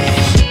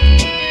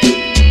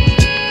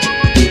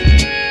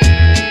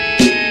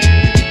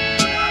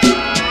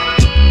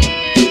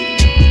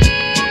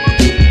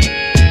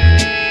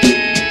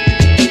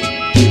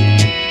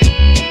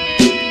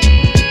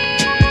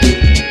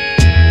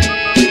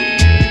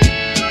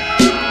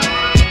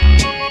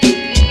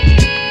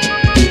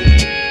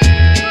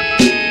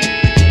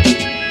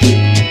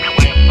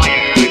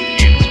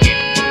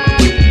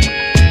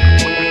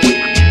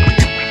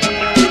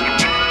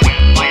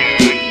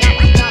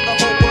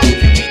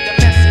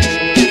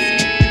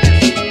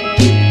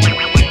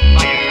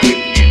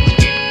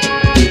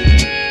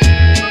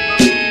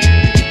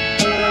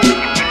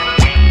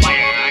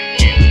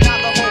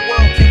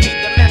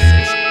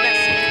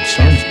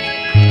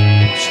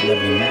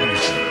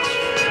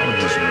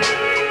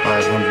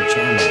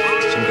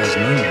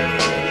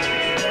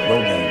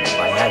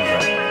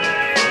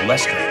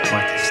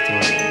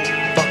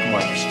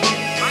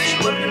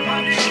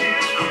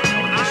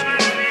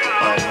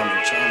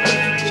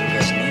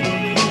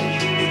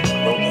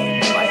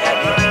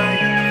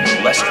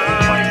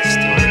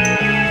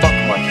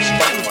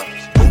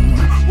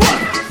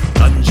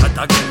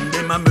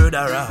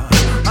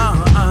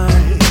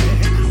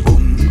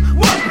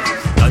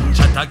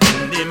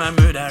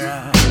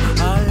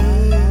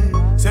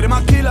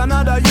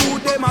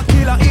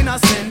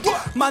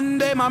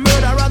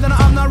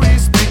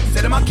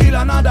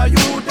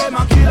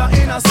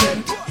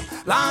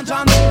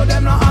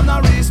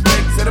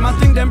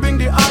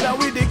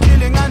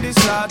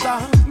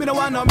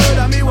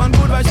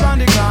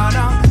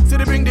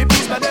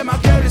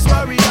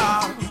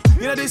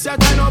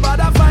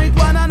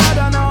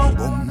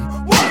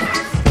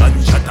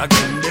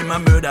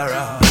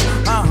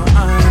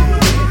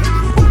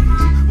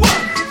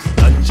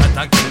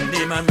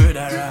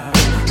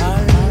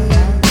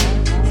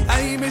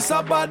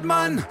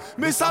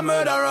 Mr.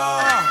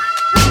 Murderer,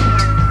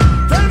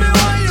 tell me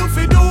why you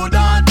fi do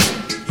that.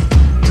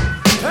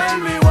 Tell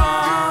me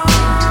why.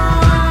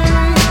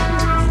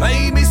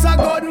 Hey, Mr.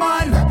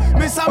 Goodman,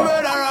 Mr.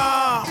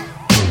 Murderer,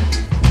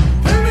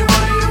 tell me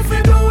why you fi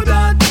do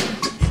that.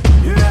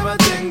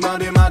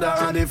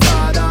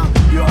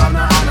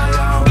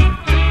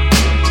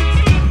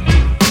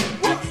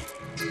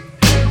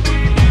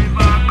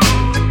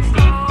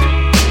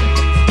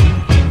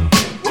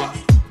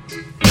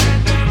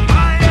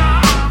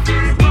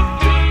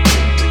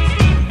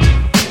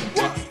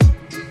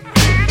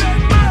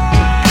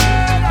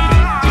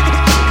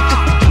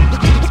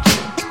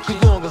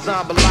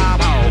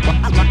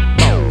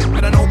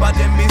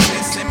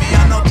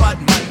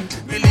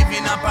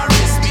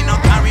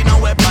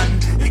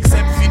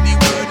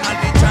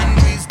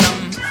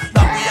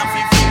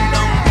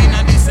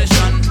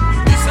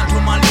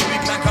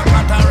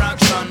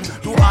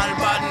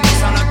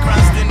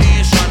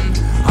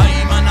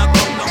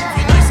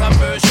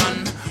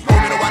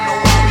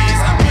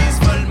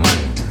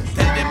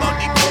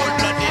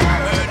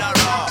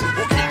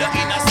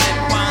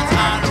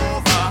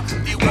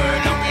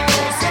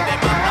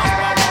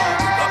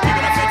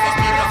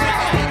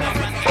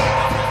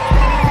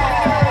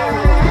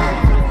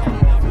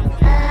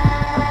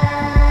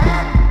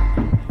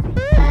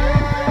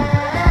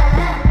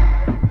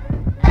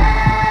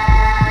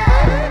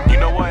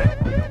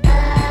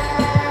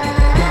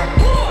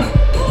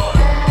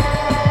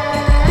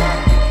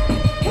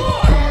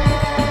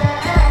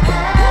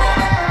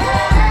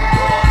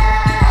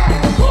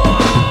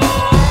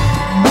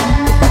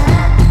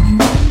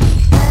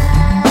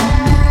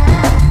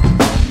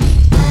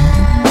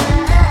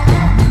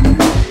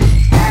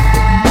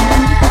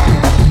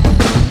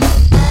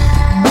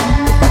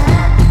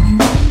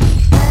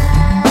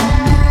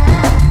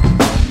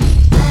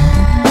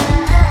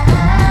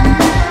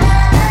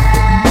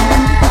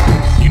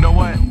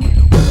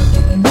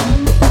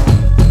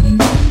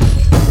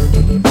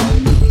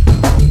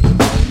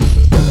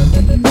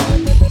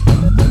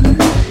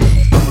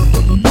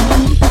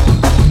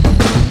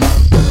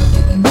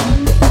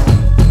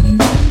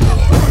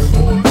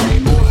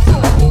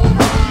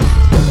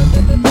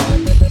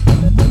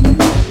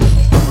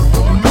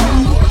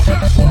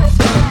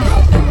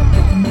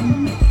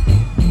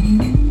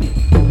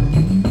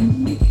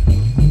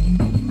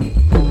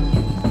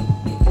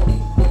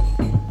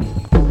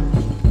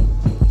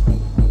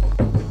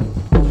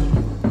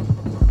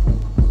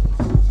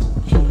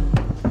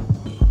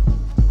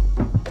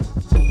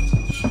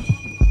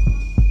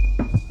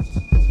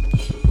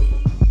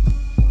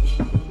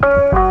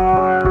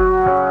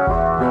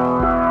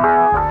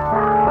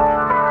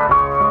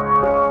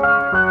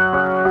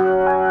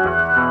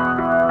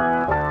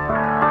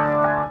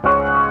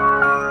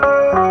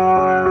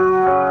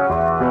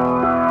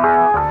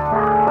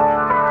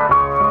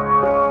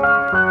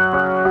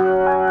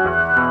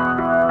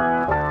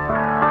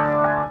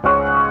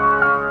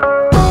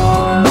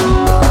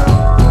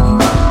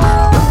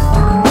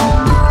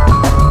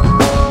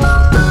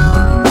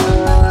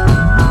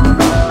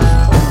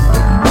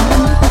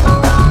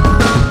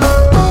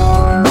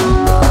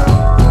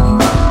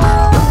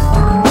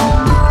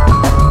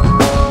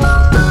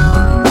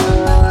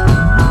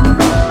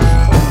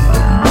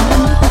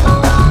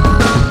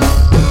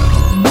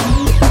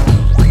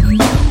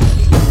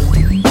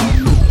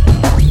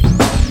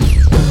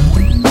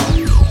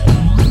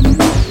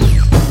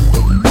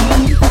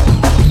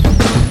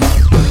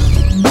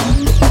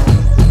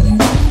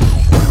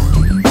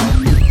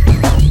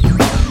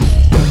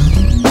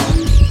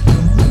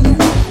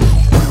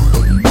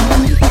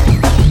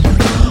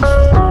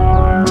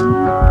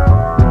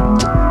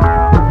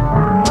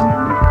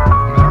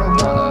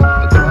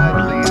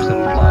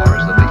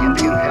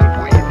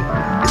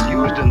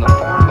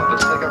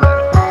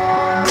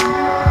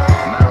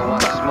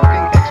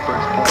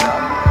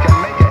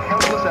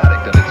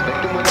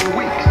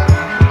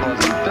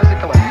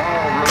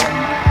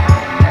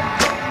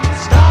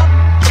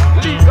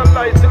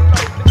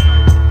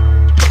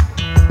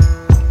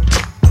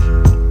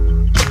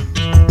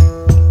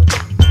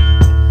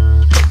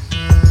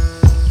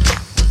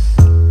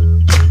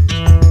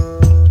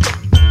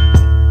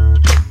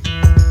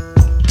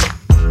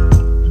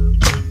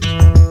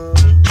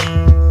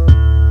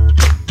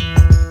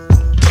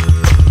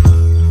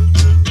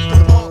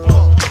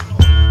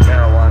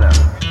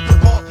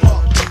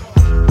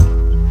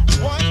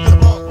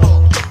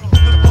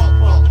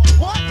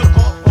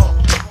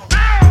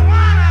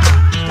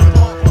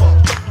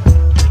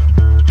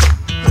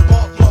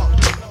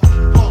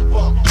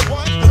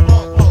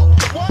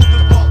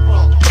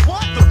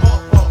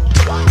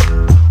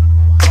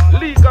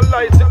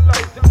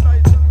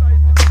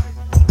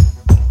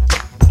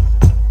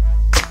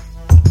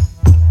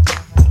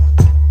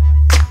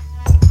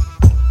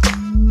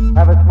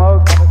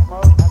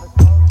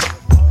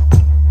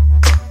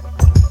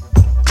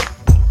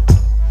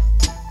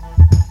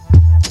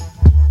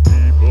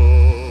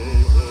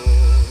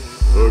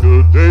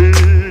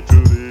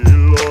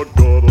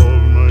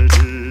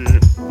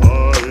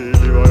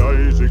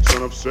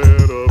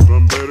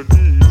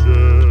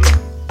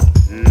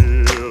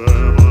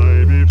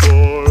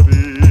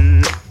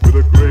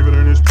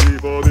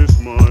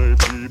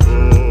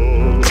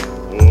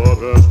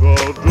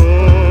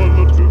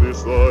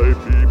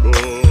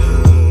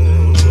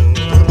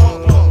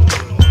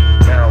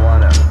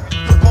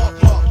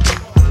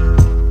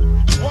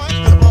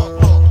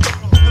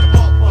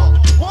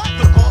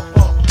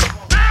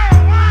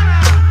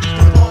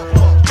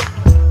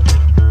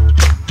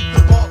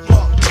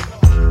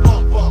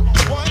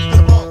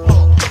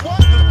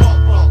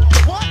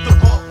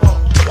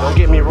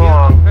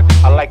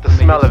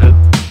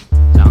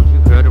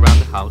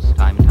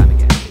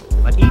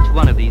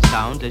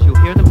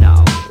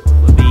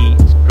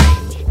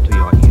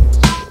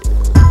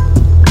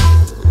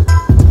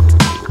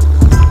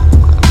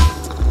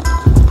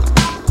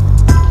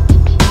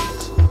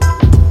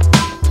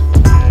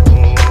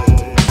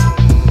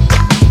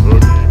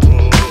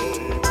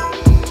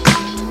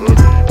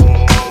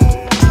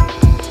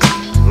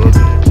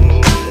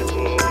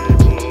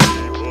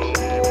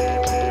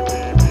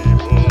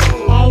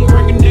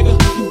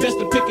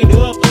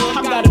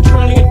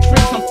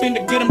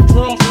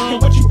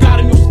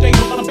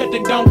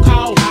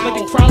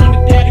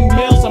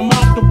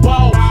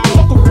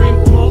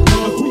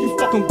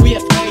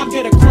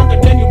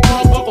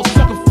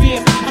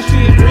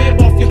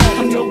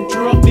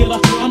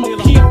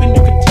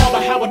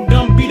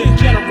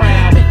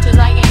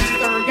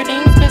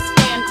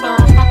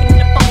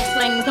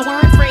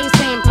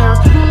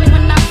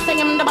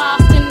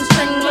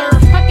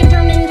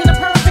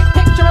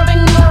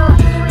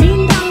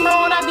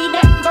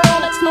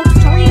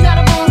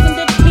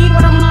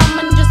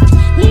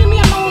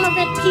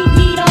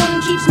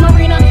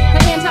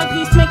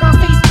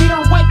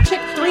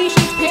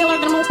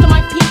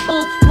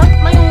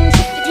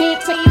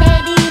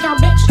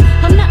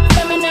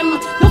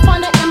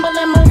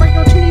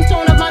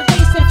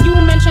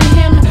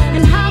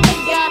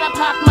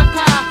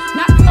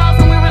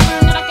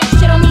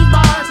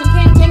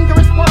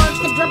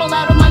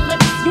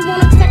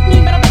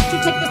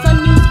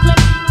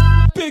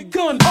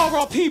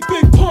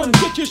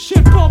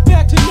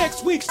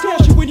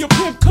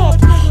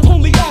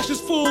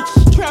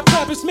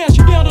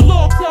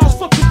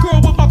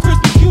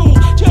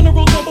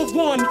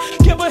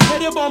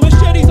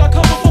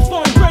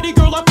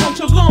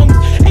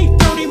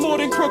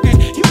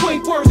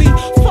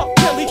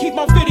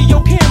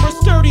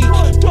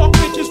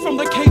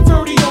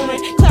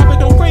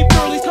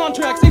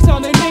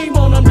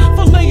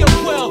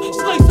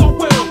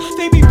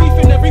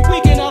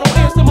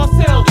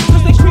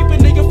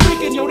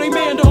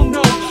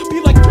 Be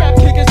like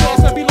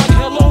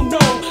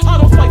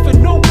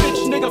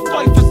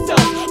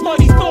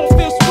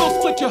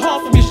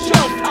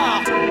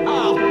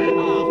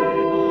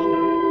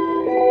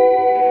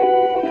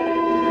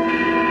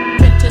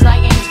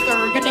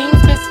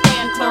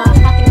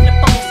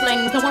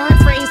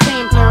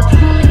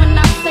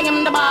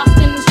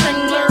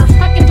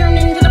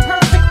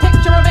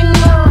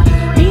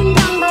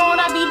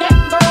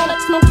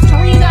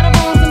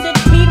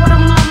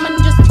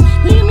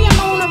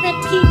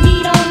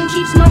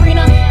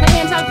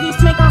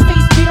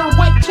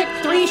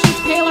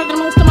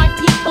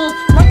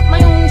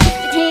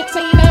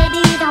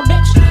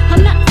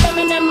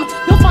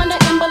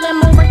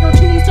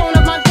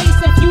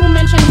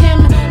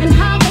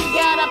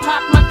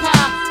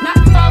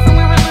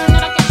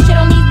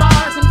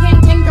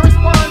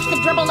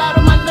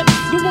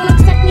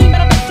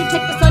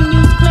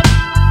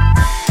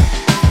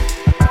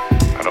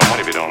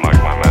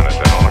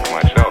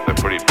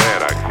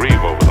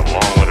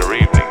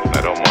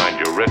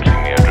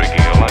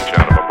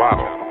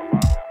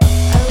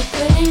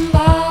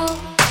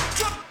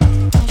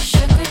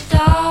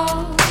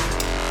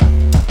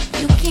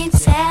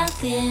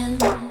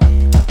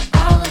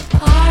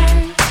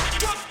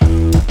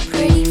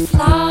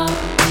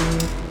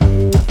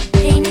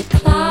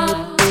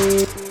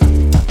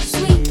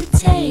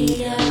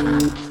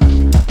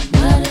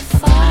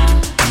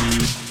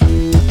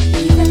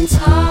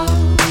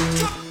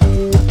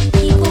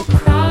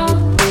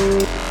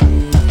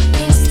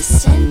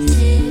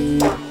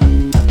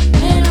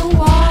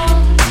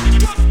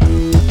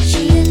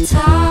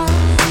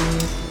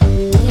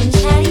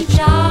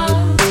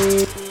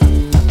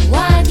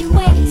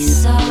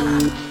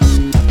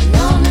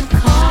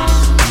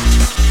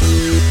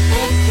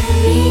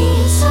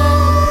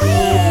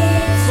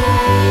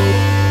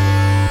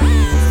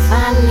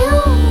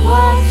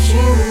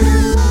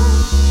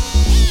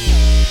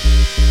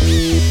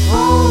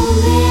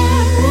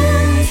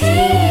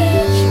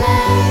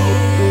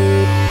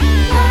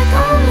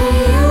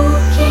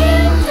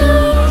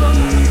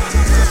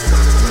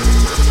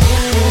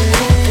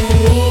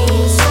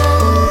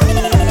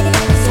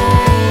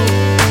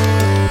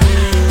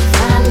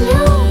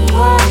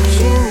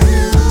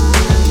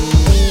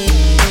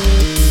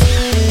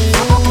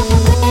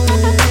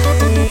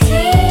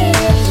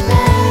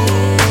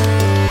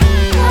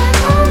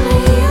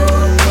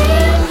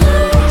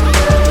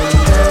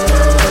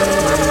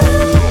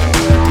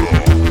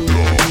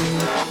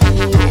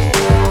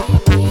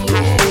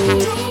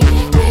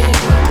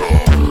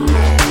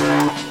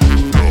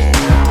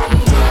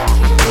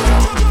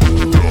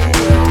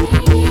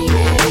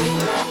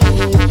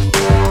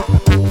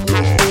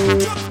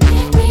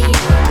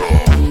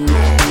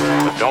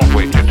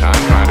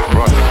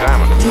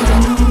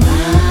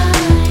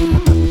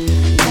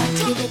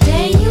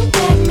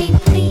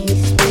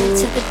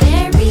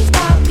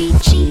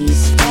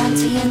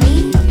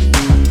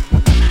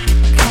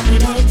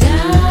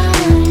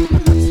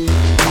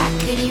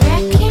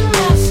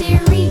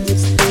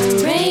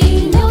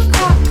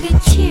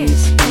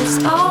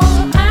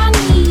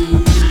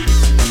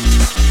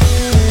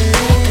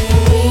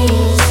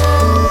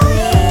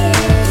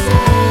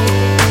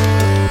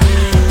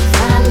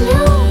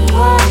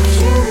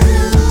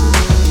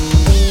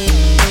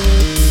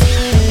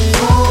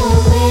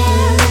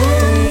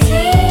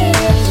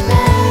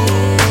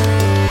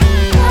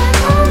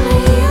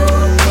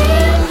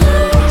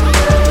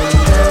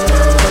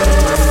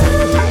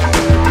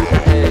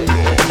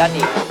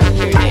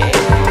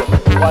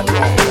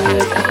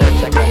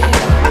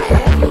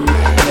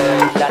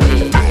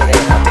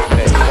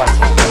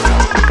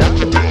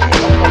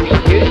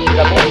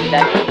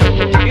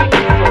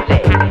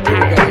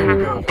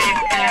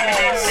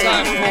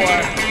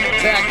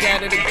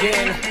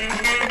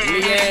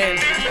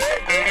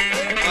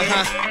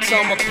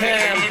Summer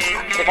Pam.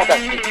 C'est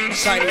fantastique.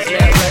 Chinese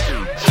Man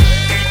Records.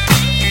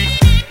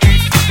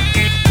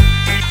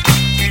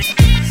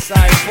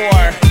 Side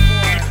 4.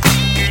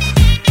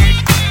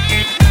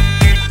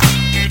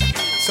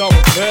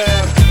 Summer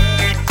Pam.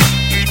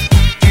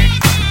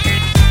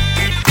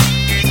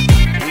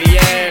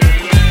 Leanne.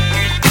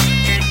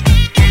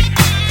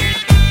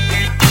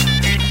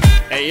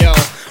 Hey yo.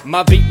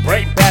 My beat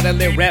break,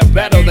 battling, rap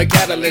battle, the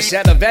catalyst,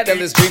 shadow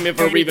vandalist, dreaming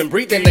for even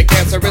breathing the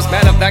cancerous.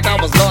 Matter of fact,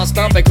 I was lost,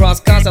 stomping across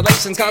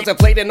constellations,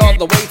 contemplating all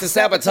the ways to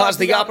sabotage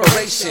the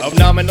operation of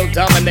nominal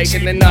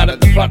domination and not of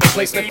the product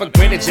placement for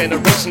greater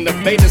generation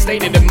of beta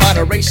stated in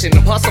moderation.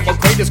 Impossible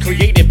creators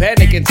created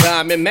panic in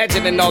time,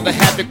 imagining all the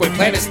havoc with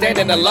planets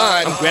standing in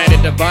line. I'm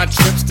granted divine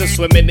trips to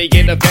swim in the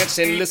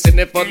intervention,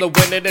 listening for the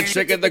winner to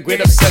trigger the grid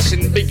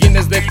obsession.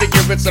 Beginners, they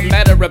figure it's a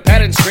matter of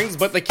pattern strings,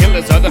 but the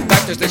killers are the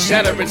factors that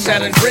shatter and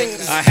shattering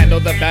rings. I handle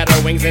the batter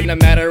wings in a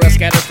matter of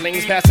scattered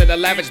flings, passing a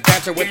lavish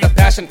banter with a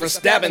passion for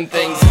stabbing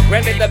things.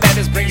 Granted, the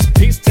madness brings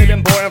peace to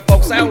them boring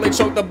folks. I only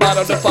choke the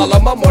bottle to follow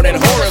my morning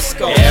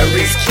horoscope.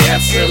 Aries,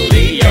 Cancer,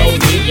 Leo,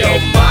 Neo,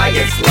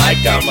 It's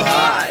like I'm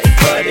high,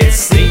 but it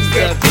seems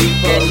the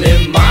people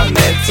in my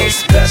mental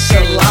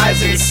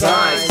specialize in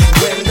signs.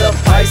 When the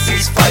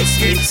Pisces fights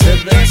me to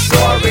the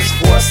Taurus,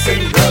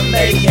 forcing the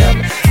mayhem,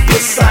 the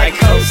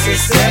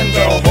psychosis and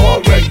the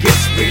horror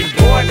gets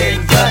reborn in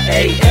the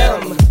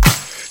AM.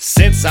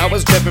 Since I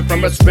was driven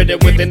from a written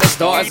within the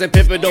stars and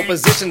pivotal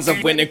positions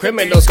of winning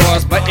criminal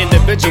scars, my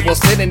individual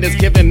sinning is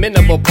given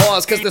minimal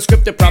pause, cause the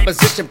scripted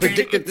proposition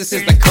predicted this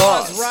is the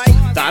cause.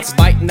 Thoughts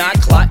might not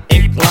clot,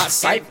 ink blot,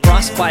 sight,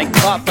 frostbite,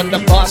 caught from the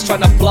boss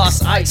trying to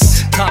floss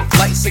ice. Top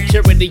flight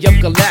security of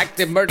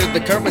galactic murdered the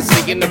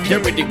currency and the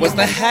purity was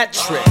the hat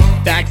trick.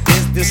 Fact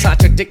is, this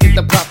contradicted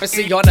the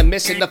prophecy on a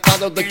mission to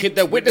follow the kid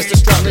that witnessed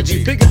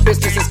astrology. Bigger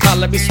business is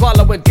calling me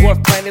swallowing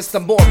dwarf planets. The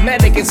more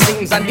manic it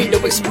seems, I need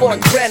to explore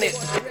granite.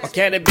 Or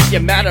can it be a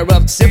matter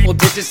of simple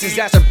digits?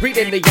 Disaster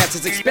breeding the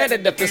answers,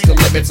 expanding the fiscal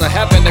limits, or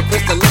having a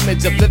crystal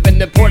image of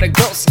living important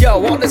ghosts.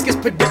 Yo, all this gets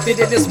predicted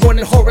in this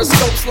morning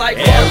horoscopes like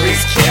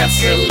Aries,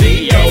 Cancer,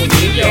 Leo,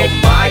 Neo,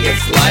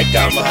 It's like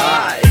I'm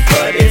high,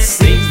 but it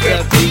seems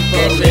the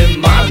people in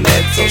my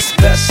mental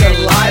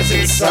specialize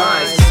in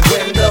signs.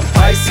 When the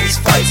Pisces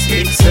fights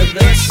me to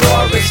the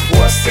Taurus,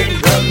 forcing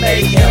the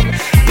mayhem,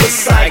 the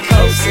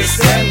psychosis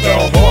and the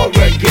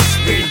horror gets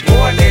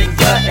reborn in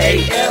the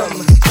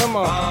AM. Come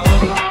on.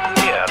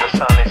 Here the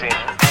sun is in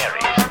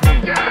Aries,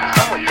 but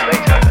some weeks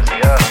later as the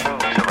Earth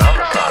moves around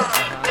the sun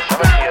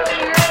appears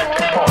to move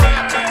into Taurus.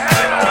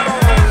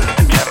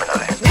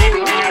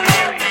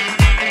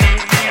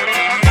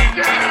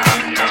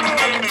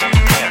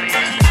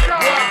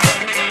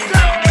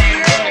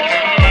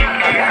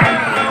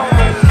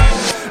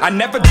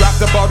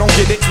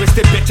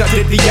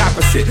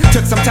 opposite.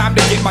 Took some time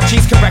to get my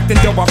cheese correct and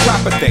do a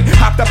proper thing.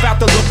 Hopped up out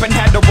the loop and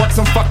had to work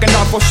some fucking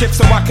awful shift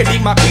so I could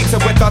eat my pizza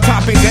with all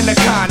toppings and the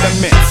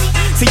condiments.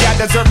 See, I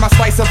deserve my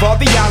slice of all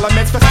the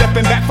elements for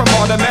stepping back from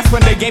all the mess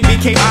when the game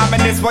became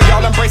ominous. While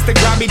y'all embraced the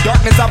grimy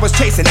darkness, I was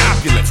chasing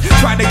opulence,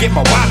 trying to get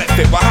my wallet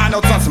fit with high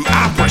notes on some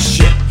opera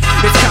shit.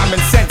 It's common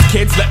sense,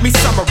 kids, let me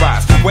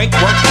summarize. Wake,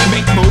 work,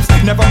 make moves,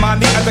 never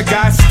mind the other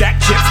guys. Stack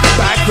chips,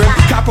 buy a crib,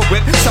 cop a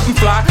whip, something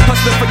fly.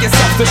 Hustling for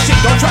yourself, the shit,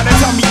 don't try to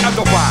tell me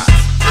otherwise.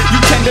 You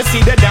tend to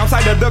see the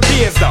downside of the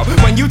beers though,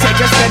 when you take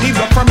a steady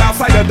look from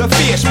outside of the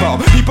fishbowl.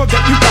 People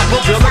that you thought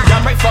were real are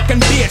downright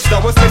fucking bitch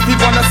though. Especially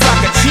wanna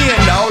sock a chin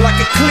though, like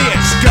a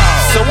clinch go.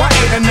 So I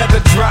ate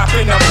another drop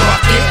in a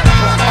bucket,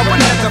 or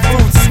another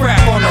food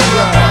scrap on the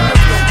rug.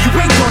 You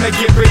ain't gonna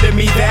get rid of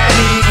me that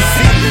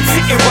easy.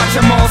 Sit and watch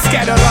them all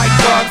scatter like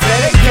bugs.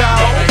 There they go,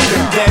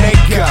 there they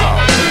go,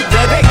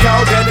 there they go,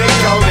 there they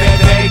go,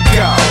 there they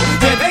go,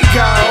 there they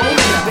go,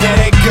 there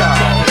they go,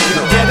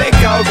 there they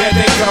go, there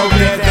they go,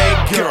 there they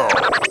go.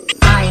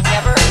 I ain't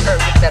never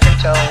heard it better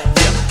told.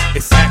 Yeah,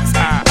 it's XI,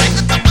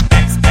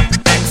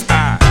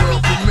 XI.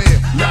 World premiere,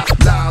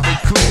 live and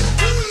clear.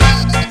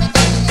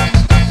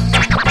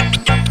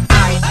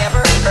 I ain't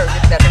never heard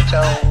it better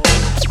told.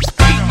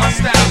 Keep my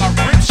style, I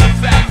rip shit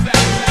back.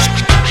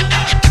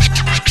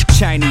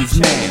 Chinese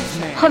man.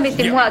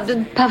 Promettez-moi de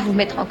ne pas vous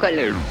mettre en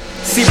colère.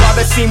 See, while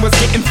the scene was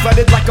getting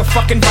flooded like a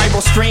fucking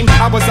viral stream,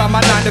 I was on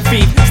my 9 to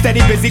 5,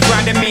 steady busy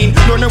grinding mean,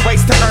 learning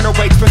ways to earn a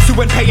wage,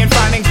 pursuing pay and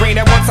finding green.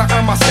 And once I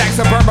earn my stacks,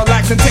 I burn,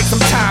 relax, and take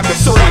some time to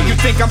so why you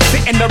think I'm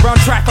sitting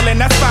around trifling,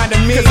 that's fine to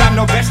me. Cause I'm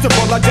no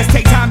vegetable, I just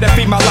take time to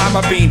feed my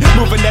lima bean.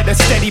 Moving at a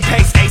steady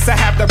pace, ace, I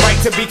have the right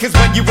to be. Cause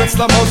when you in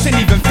slow motion,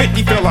 even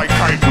 50 feel like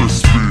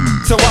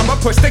hyperspeed. So I'ma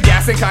push the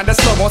gas and kinda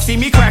slow, won't see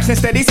me crashing,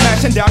 steady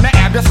smashing down the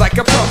average like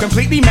a pro.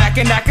 Completely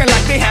macking, acting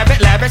like they have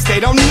it lavish,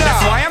 they don't know.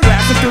 That's why I'm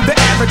blasting through the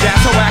average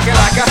ass, so acting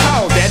like a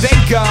hoe. There they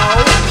go,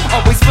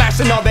 always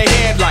flashing all their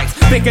headlights,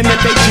 thinking that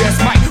they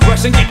just might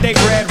rush and get their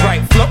bread right.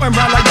 Floating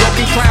around like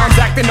broken clowns,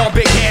 acting all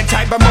big head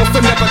type, but most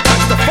will never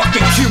touch the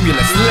fucking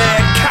cumulus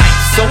lead kite.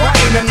 So I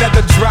ain't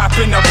another drop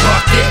in a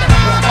bucket,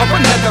 or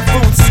another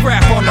food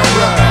scrap on the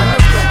rug.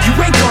 You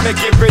ain't gonna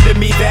get rid of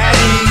me that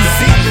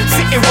easy.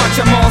 Sit and watch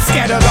them all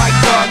scatter like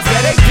bugs.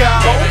 There they go,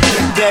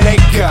 there they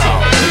go,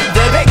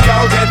 there they go,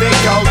 there they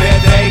go,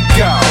 there they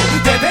go,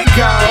 there they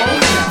go,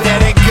 there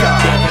they go,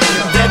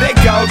 there they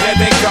go, there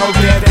they go,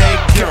 there they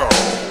go.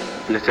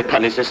 C'est pas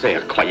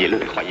nécessaire, croyez-le,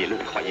 croyez-le,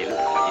 croyez-le,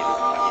 croyez-le.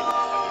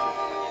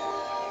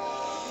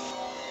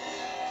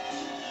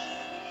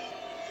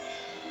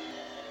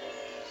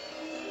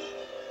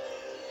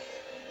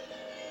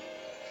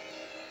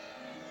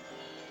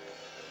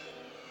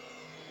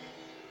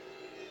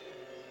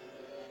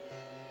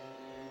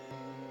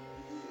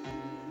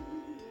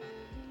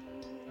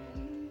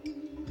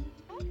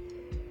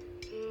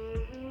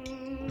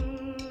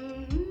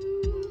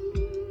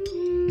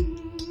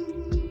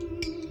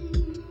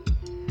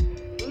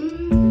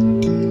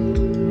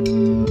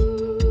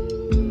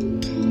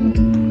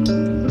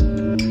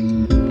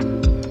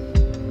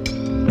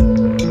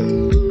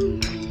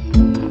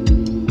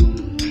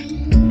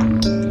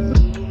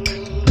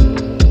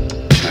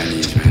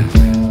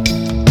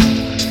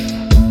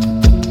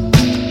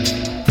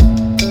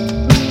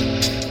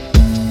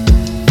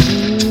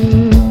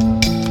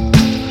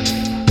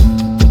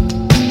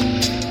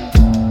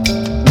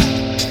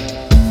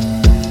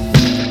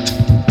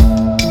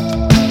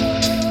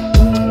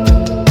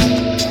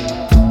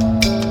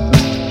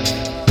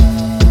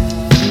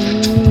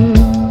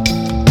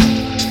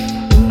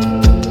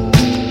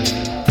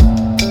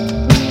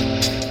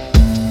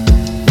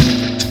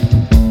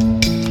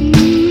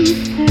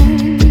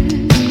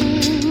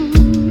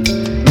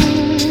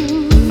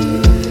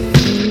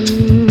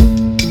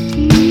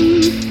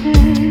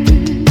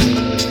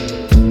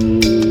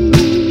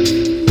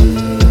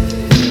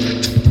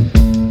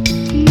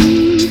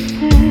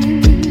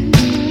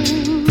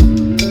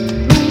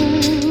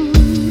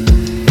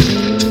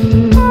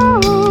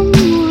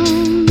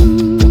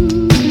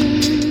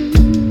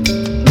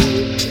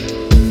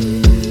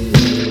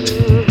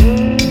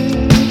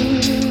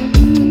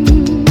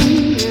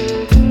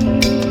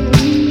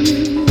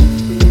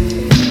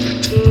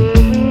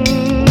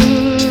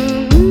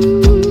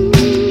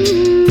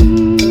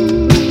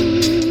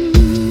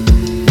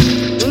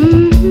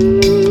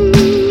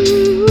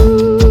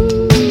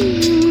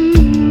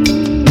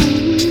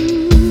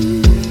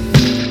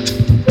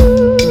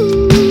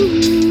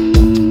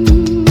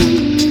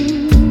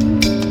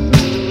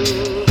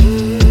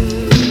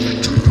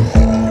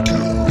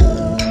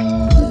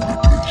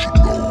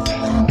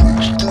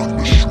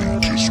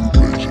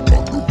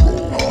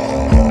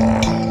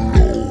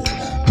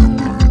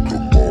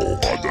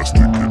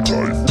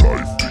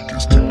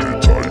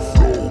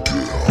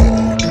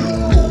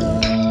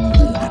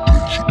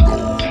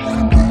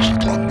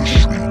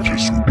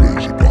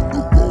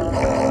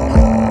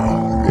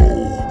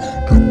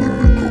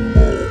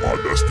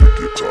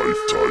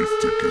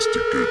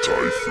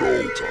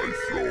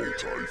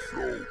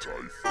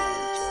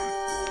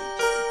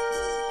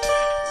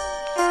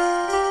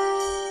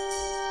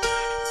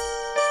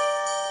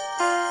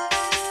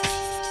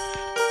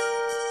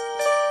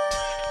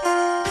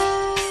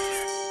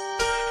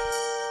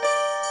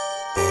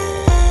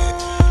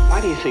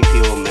 think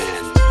the old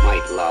man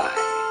might lie?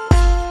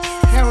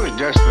 It was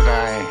just that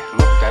I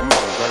looked at him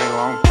for a very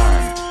long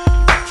time.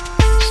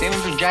 It seemed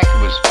the jacket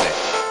was split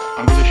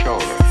under the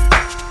shoulder.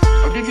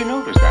 Oh, did you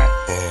notice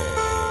that?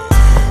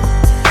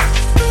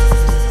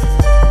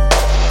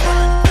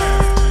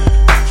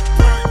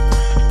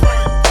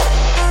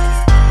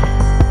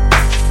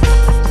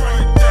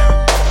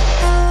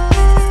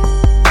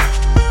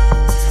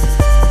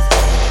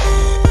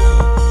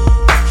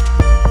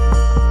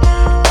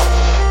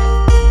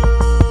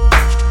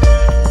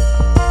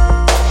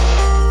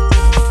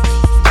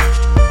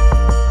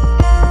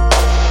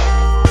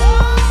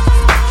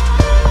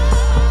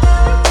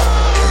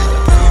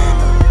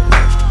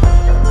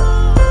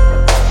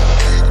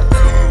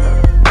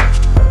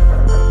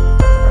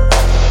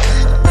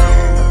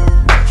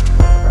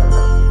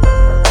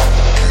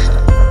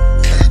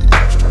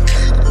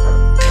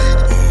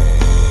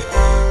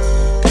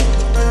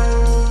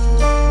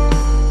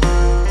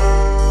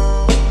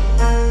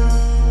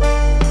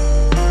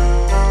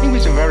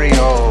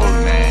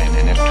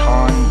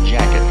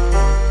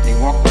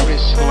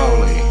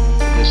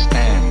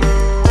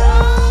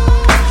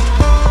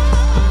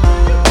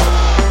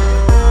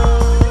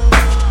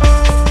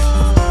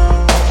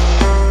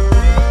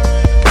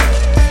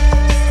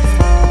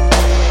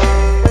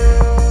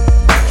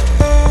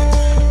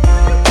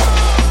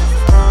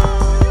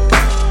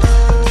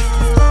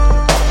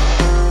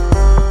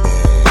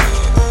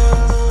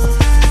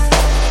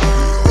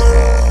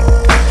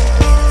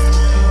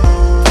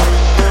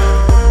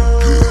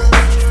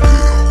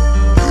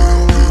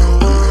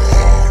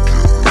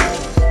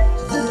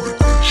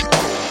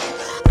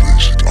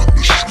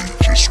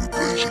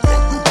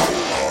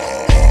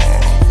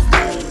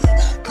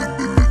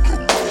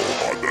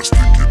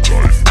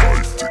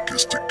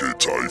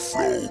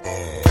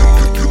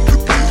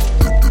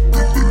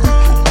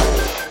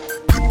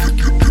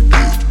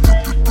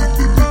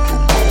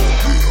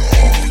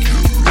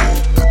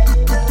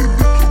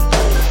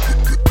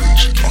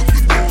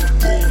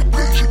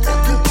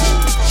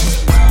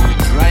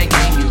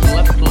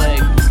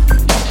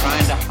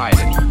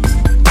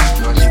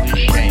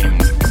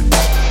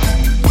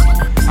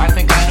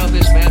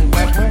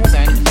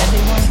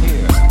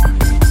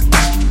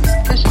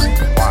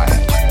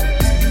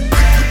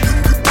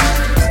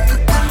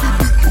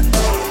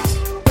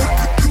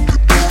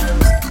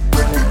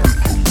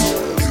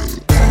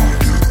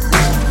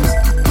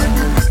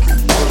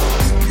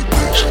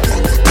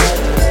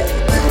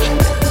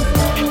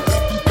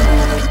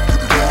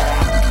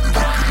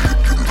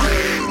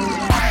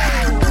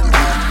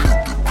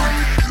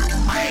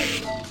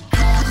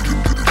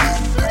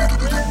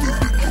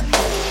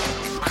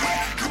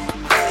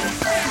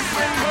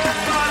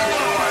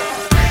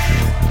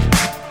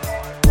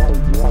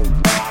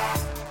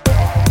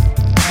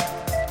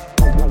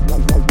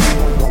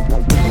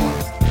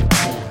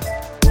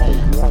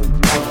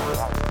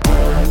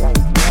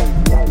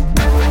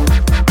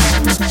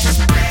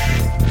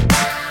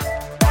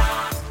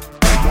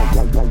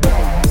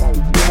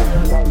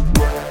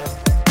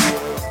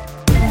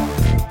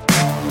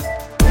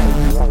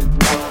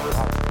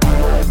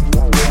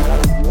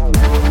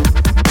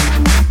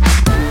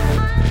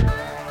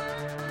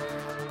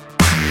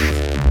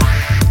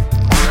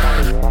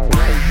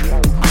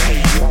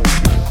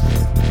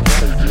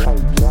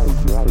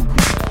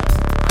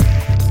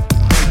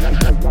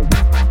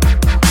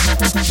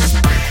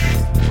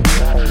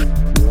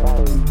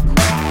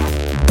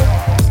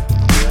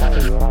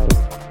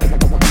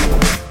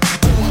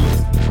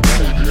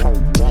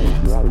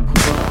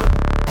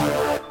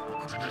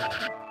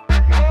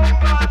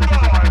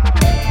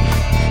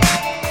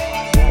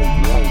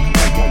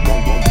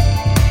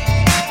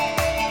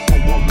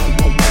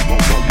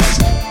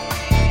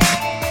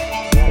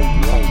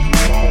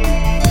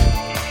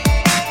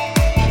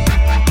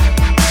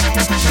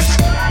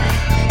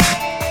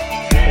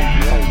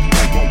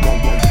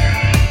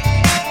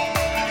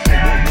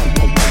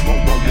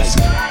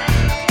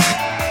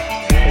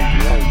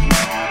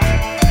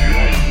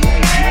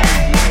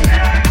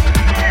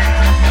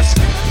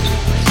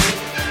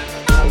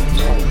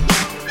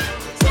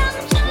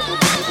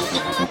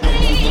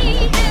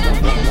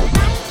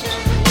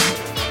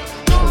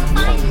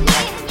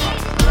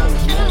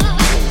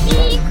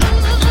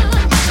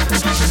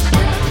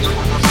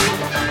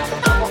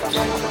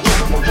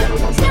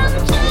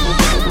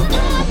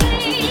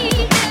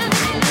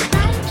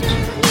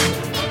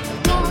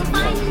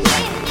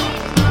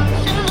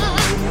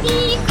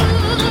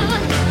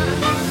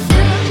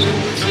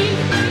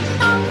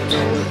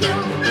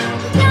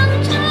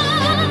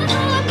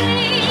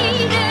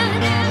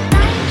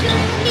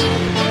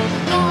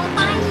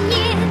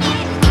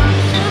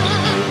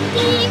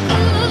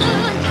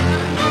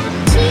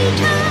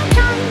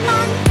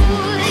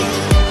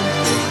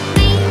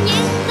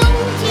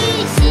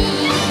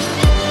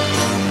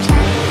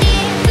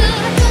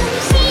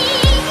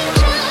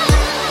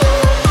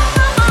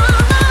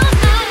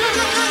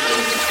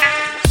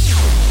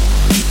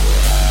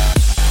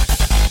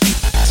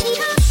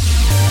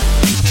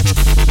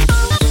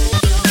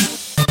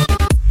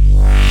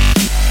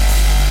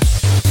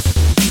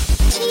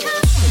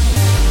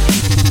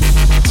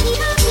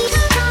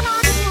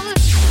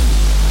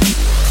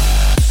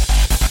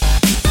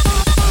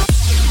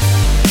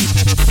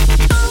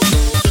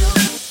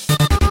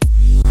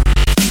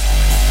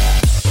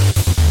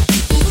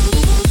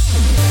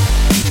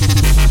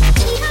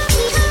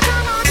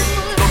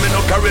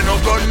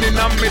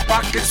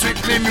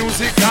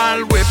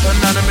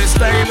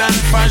 style and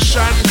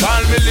fashion.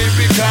 Call me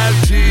lyrical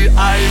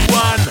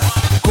T.I.1.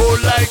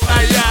 Cold like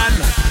iron,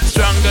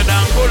 stronger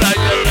than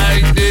Goliath,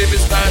 like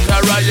Davis, start a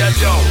riot,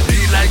 yo. Be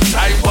like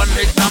Taiwan,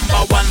 make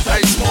number one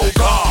type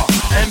smoker.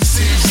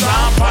 MC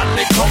stomp and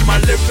they come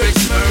and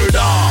lyrics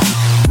murder.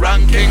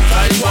 Ranking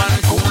Taiwan,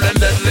 cool and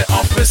deadly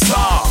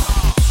officer.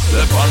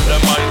 Left on the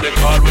mind, they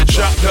call me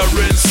Jack the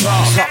Rinser.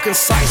 Talk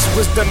concise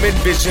wisdom and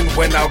vision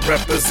when I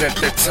represent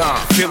the time.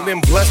 Feeling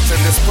blessed in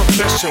this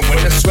profession when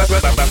it's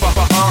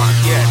on.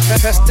 Yeah,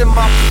 testing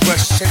my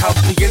progression, how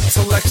the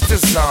intellect's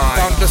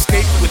designed. Found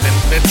escape within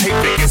the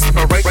taping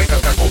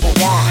inspiration over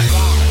wine.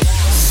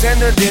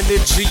 Centered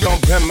energy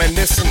on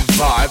reminiscent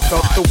vibe.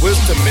 Felt the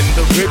wisdom in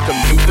the rhythm,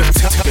 knew the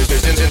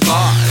television in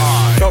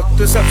live. Felt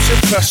deception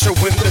pressure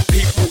when the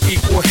people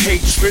equal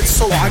hatred.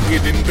 So I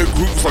get in the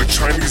groups like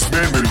Chinese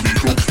men and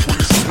legal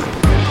priests.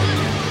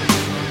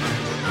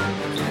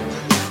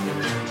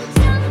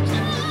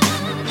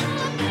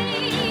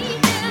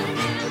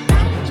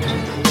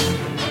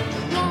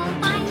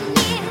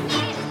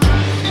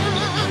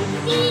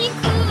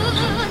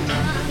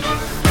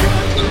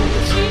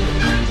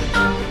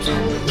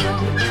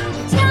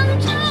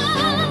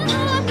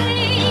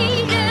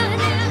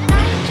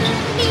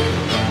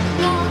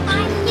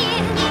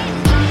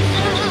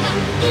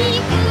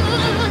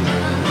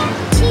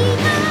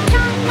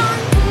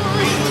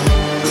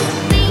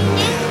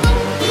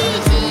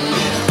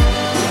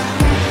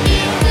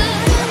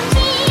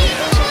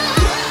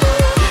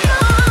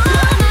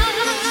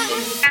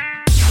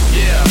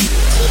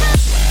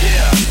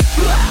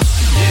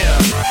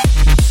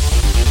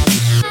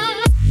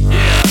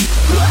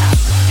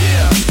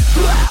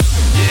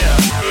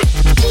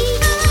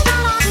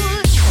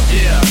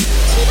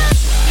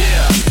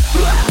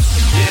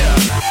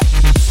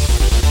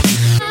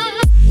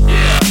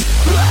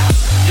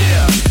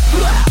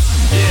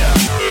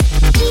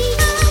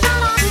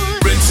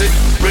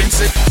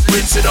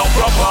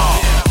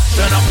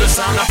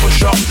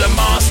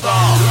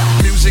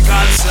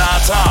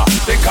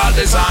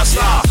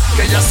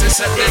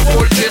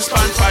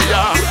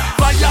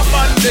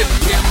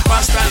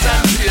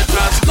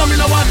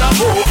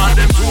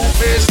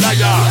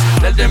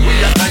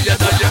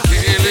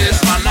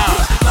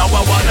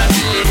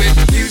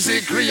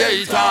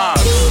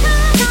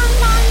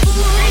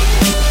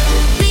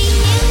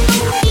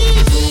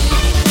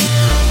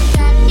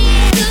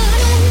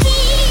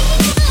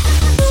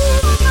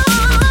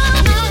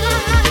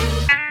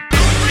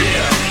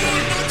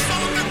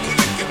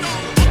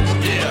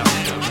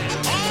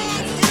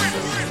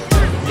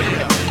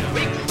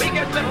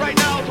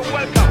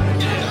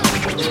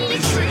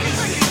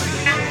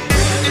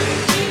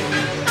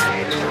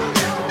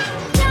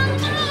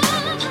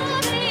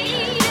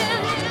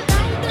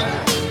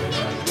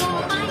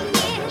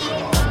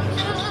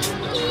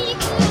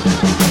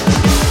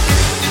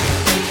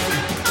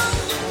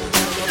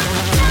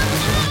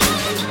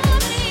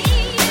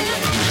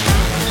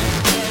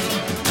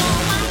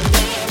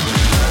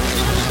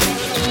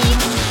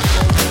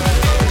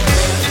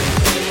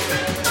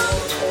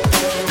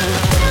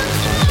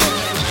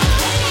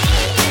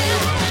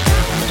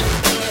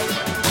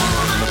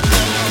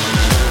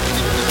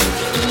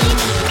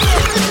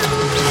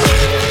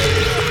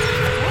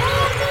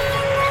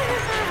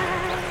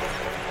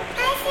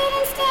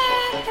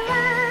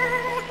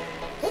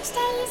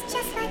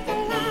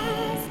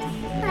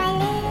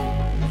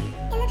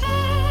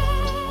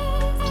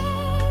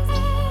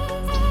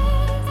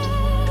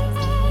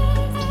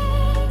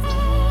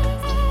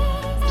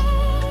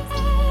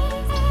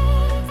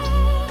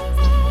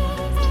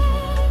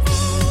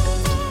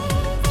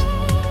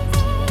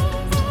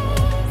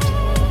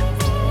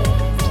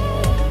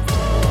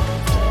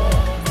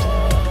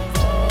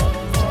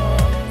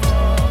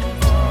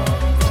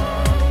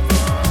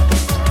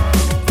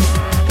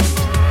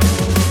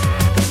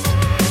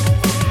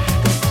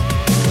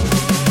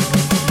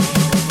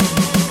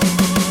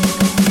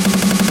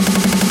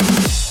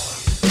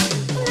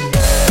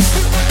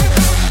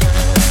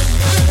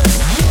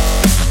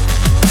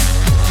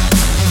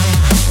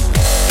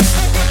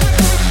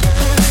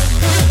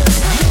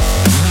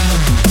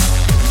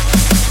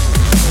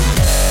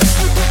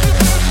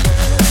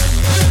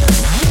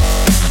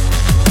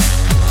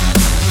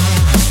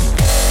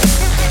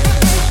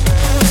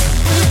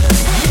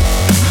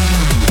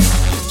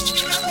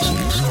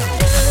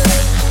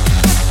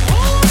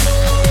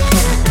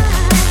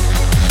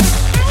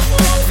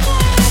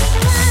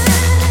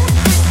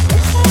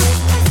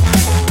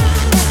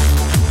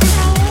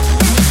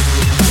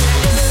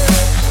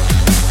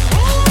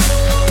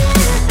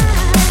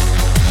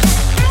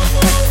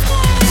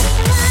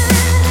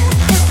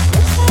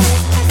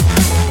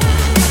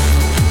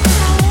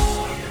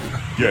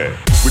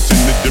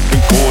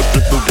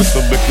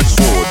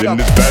 In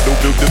this battle,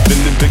 built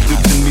defending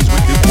victims in these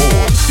wicked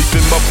wars. Deep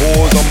in my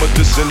pores, I'm a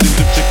descendant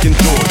of Chicken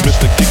George.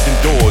 Mr. Kicking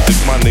doors, if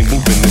mine ain't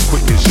moving as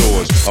quick as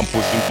yours. I'm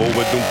pushing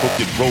forward on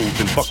crooked roads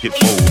and bucket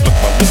foes. Look,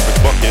 my lyric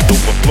bucket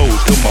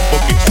overflows till my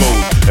bucket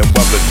flows. And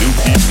while the new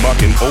keeps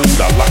mocking old,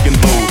 I lock and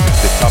load.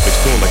 The topics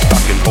torn like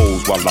stocking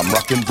holes while I'm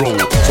rock and roll.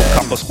 So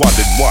copper squad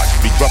and watch,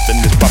 be dropping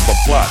this proper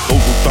plot.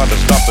 Those who try to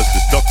stop us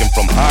is ducking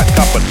from high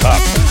copper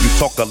tops. You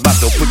talk a lot,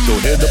 they'll put your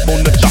head up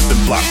on the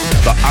chopping block.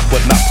 The aqua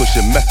not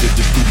pushing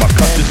messages through my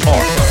conscious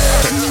heart.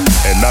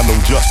 And I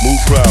don't just move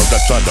crowds, I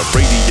try to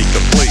radiate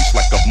the place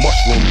like a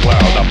mushroom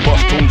cloud. I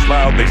bust tunes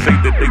loud, they say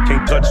that they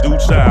can't touch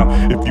dude's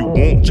sound. If you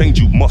won't change,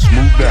 you must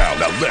move down.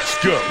 Now let's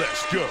go,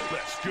 let's go,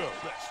 let's go,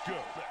 let's go,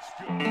 let's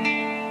go.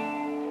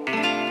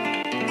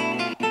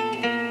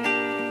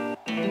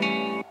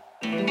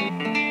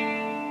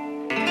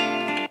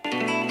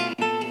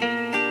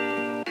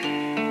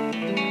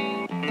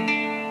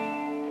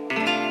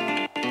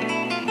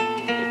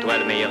 Et toi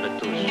le meilleur de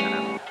tous, jeune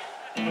homme.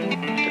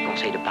 Je te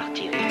conseille de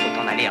partir, il faut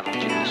t'en aller avant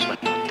qu'il ne soit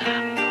trop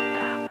tard.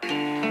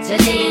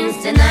 Today's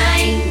the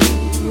night.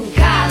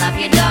 Call up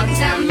your dogs,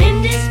 I'm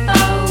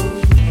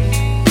indisposed.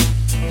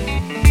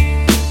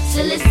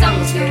 Silly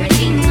songs,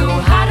 guaranteeing no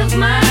heart of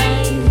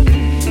mine.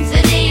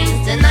 Today's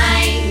the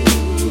night.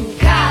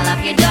 Call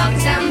up your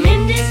dogs, I'm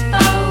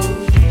indisposed.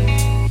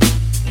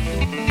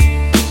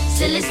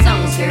 Silly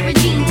songs,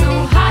 guaranteeing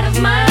no heart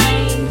of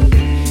mine.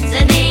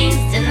 Today's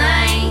the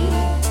night.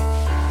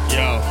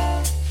 Yo.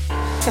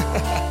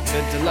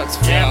 The deluxe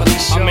family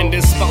show. I'm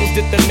indisposed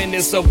at the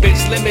minute, so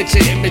bitch, limit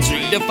your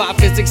imagery. Defy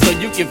physics so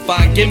you can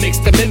find gimmicks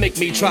to mimic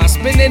me. Try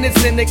spinning it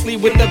cynically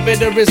with the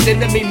bitterest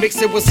enemy.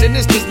 Mix it with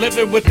sinisters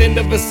living within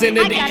the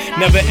vicinity.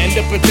 Never end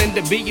up pretend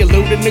to be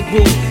eluding the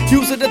groove.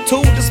 Use it a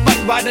tool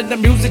despite writing the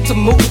music to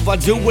move. I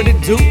do what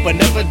it do, but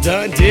never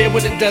done. Did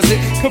what it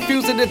doesn't.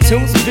 Confusing the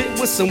tunes, bit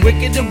with some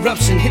wicked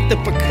eruption. Hit the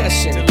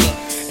percussion.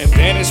 And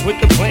vanish with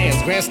the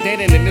plans,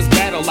 grandstanding in this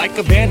battle like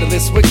a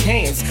vandalist with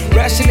cans.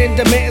 Rationing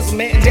demands,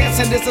 man,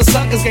 dancing is a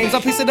sucker's games.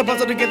 I piece of the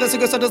puzzle together, so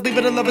just leave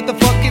it and love it the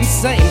fucking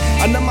same.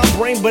 I know my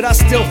brain, but I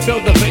still feel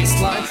the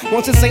baseline.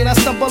 Once insane, I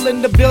stumble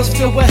into bills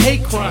filled with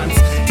hate crimes.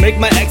 Make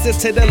my exit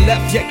to the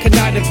left, yet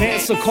cannot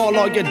advance. So call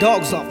all your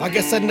dogs off, I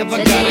guess I never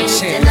got a chance.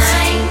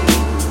 Tonight,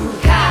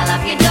 call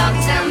up your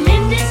dogs, I'm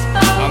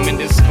indisposed. I'm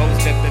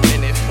indisposed at the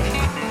minute.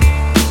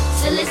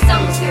 Silly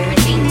songs,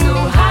 guaranteeing no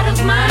heart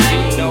of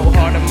mine. No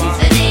heart of mine.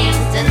 Today's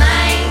the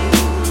night.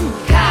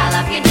 Call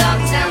up your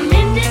dogs, I'm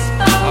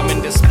indisposed. I'm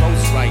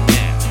indisposed right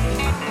now.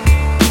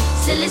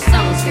 Silly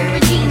songs,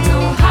 guaranteeing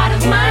no heart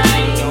of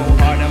mine. No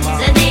heart of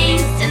mine.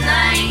 Today's the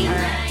night.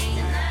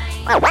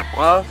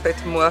 Oh,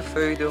 faites-moi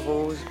feuille de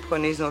rose,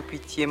 prenez en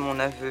pitié mon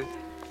aveu.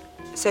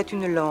 C'est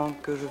une langue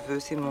que je veux,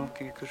 c'est mon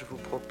cul que je vous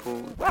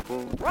propose.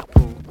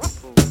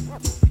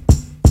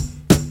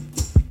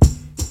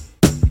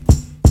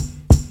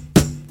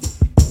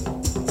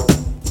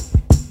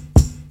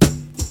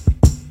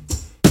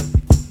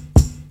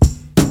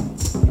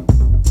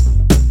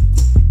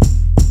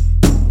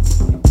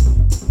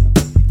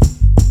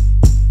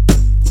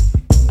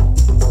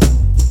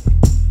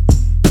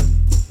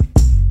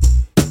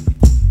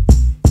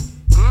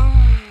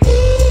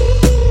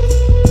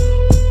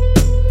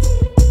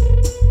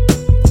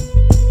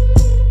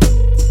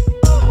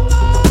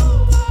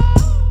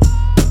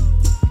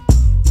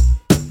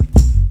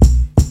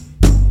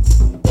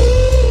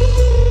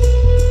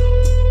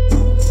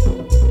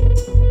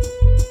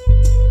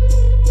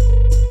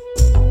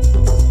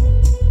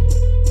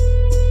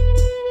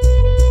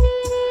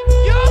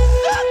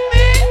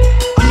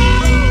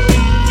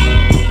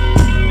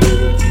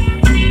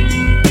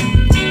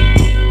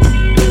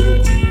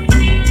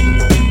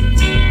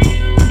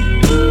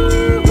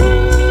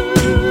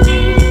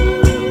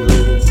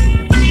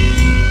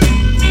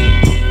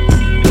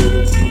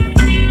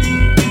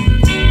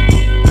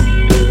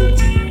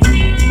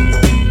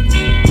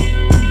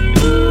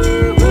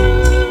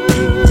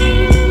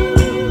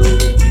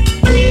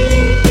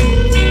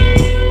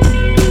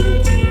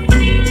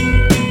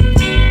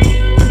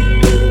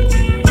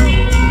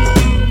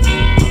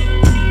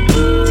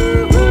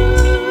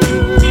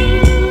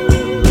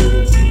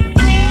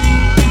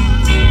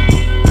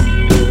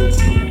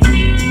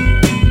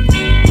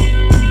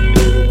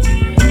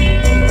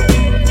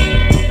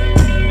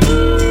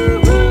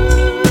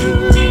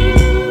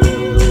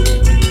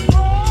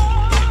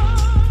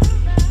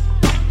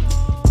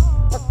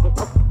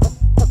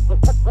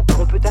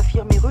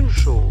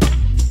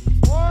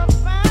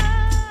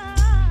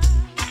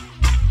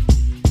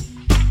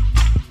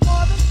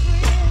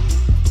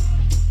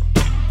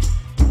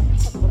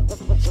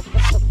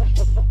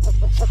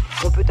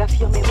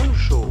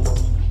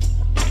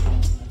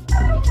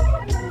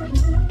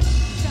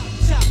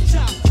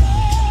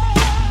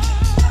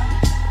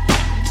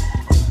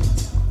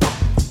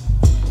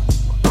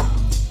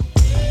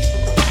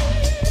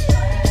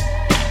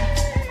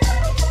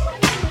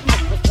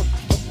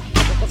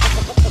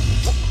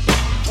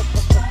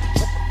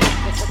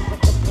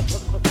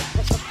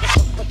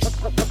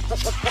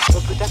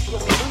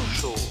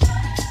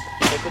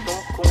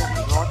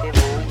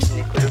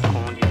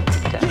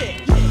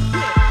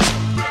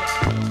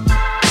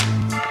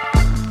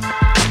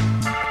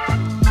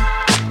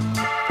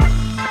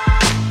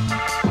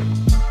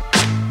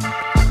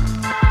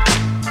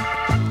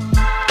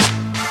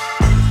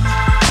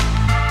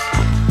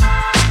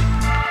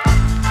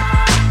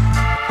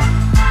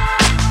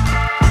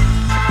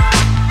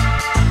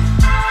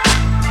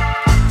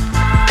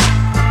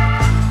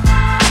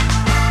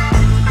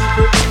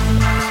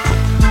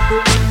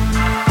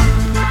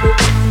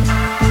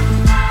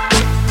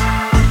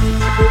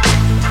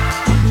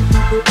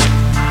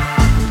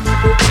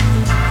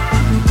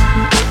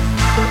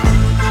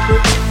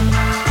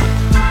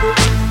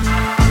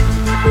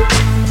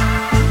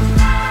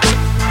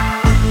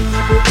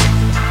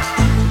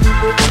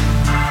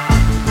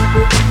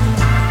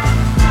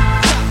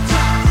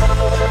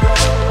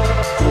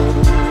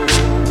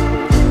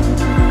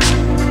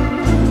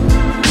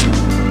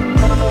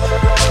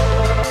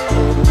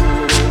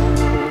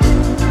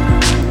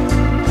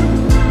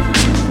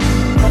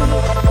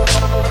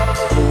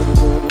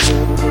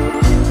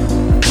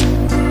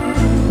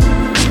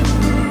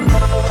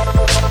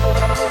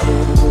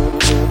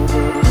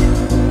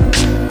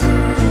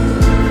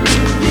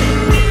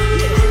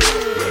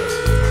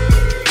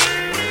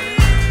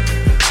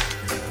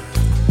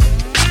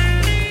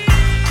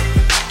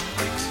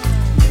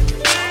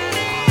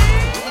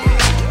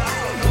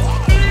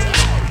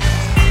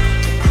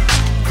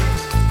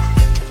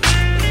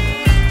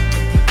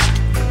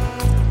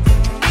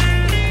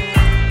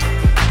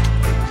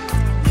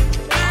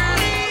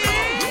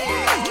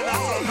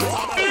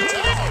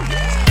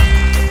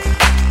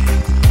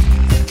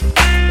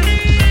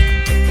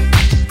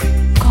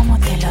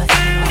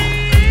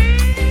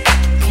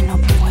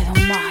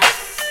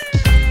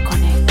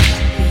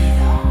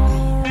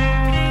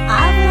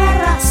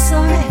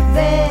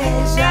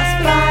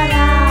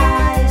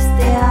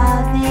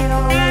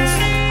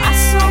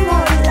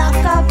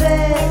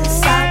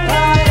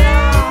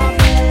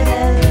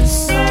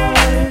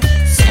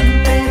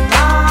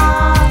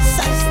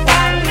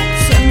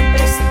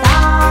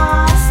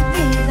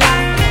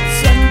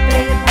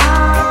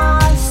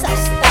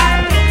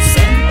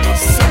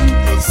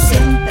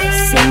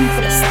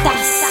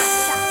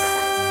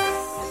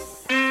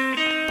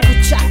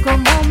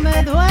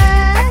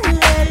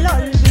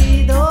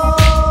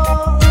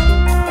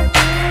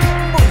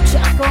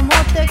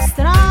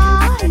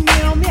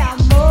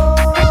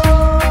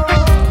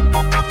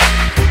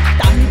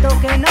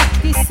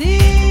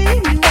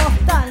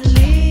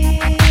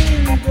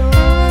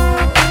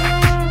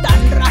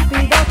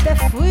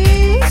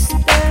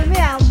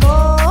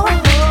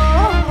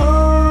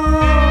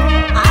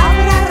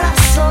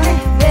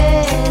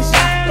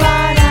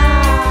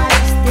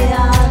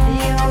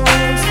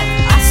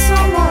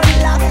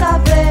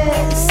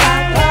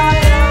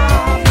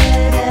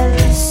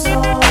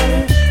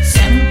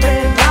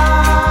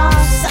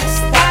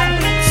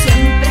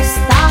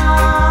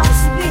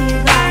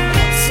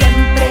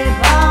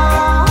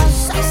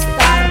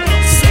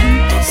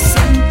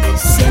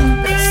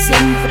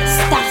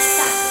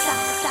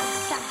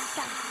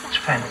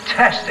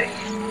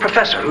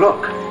 Professor,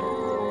 look.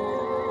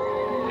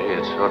 Hey,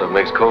 it sort of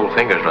makes cold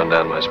fingers run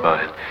down my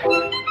spine.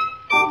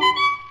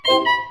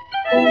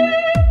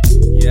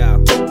 Yeah.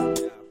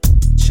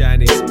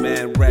 Chinese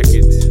Man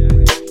Records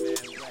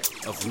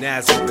of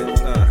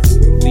Nazareth.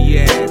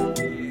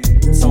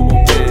 Leanne. Tomo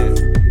Man.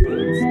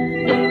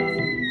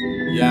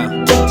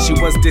 Yeah. She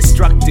was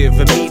destructive,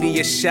 a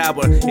meteor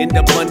shower in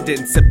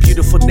abundance, a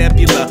beautiful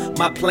nebula,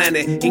 my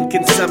planet in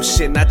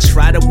consumption. I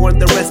try to warn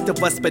the rest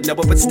of us, but no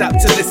one would stop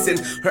to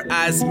listen. Her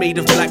eyes made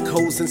of black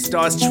holes and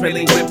stars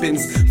trailing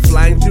ribbons.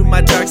 Flying through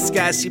my dark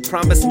skies, she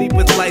promised me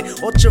with light,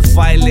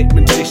 ultraviolet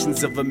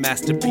renditions of a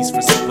masterpiece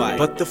for spite.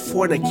 But the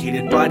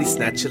fornicated body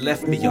snatcher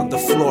left me on the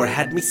floor,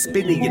 had me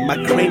spinning in my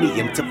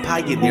cranium to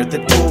pioneer the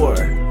door.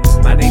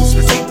 My name's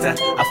Rosita,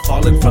 I've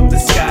fallen from the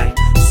sky,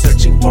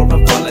 searching for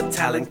a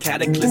volatile and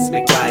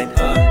cataclysmic ride.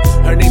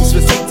 Her name's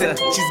Rosita,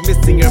 she's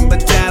missing her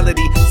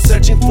modality,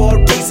 searching for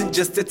a reason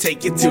just to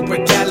take you to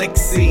her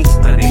galaxy.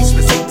 My name's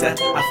Rosita,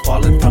 I've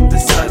fallen from the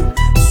sun,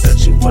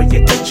 searching for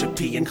your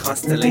entropy and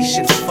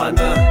constellation fun.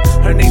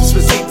 Her name's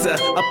Rosita,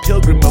 a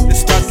pilgrim of the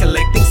stars,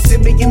 collecting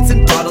simians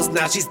in bottles,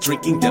 now she's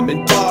drinking them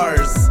in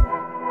bars.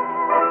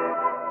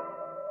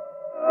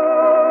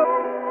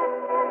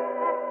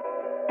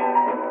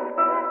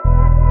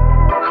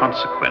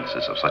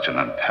 Consequences of such an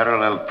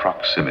unparalleled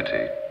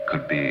proximity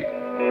could be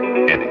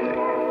anything.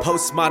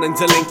 Postmodern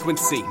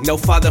delinquency, no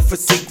father for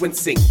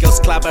sequencing. Girls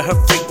clobber her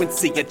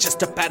frequency,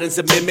 adjust her patterns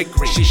of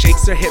mimicry. She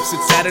shakes her hips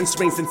with Saturn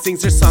strings and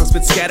sings her songs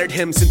with scattered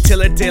hymns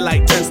until her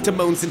daylight turns to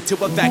moons into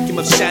a vacuum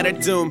of shattered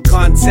doom.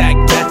 Contact,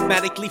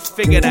 mathematically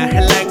figured out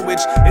her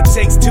language. It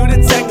takes two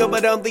to tango,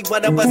 but only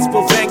one of us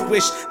will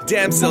vanquish.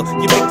 Damsel,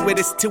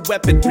 ubiquitous to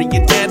weaponry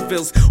and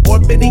anvils,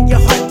 orbiting your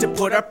heart to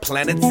put our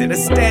planets in a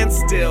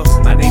standstill.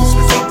 My name's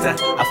Rosita,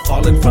 I've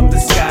fallen from the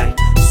sky,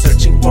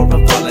 searching for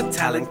a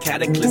volatile and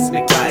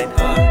cataclysmic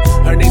ride.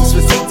 Her name's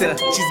Rosita,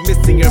 she's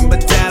missing her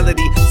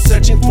modality,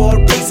 searching for a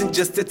reason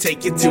just to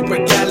take you to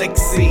her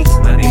galaxy.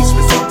 My name's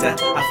Rosita,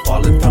 I've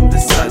fallen from the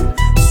sun,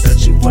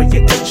 searching for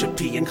your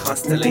entropy and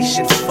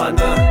constellation fun.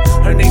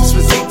 Her name's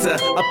Rosita,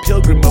 a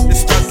pilgrim of the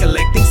stars,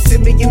 collecting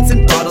simians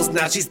in bottles,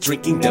 now she's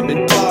drinking them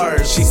in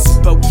bars. She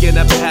spoke in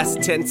a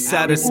past tense,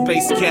 outer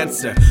space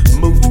cancer,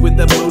 moved with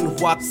a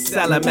moonwalk,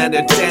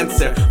 salamander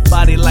dancer,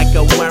 body like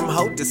a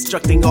wormhole,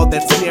 destructing all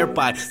that's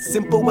nearby.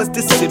 Simple was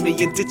the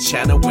simian to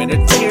channel when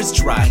her tears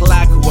dry.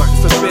 Clockwork,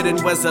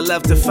 forbidden was a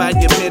love to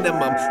find your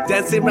minimum,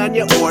 dancing around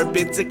your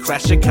orbit to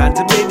crash your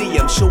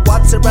condominium. She'll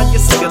waltz around your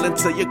skull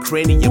until your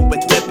cranium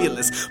went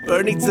nebulous,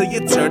 burning till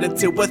you turn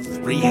into a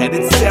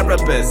three-headed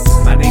Cerberus.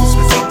 My name's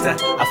Rosita,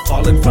 I've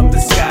fallen from the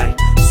sky,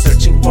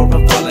 searching for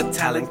a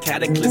volatile and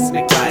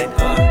cataclysmic ride.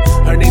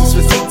 Her name's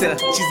Rosita,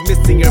 she's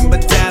missing her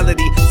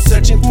modality,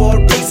 searching for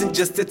a reason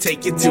just to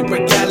take you to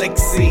her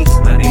galaxy.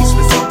 My name's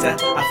Rosita,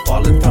 I've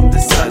fallen from the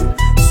sun,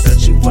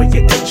 searching for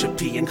your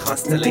entropy and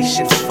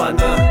constellation fun.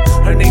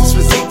 Her name's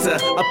Rosita,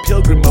 a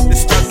pilgrim of the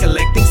stars,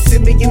 collecting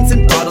simians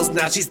in bottles,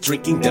 now she's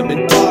drinking them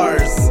in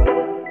bars.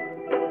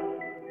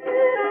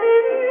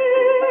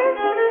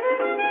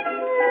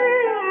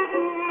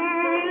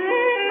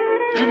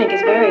 I think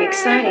it's very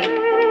exciting.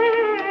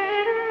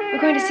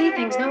 We're going to see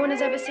things no one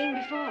has ever seen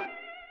before.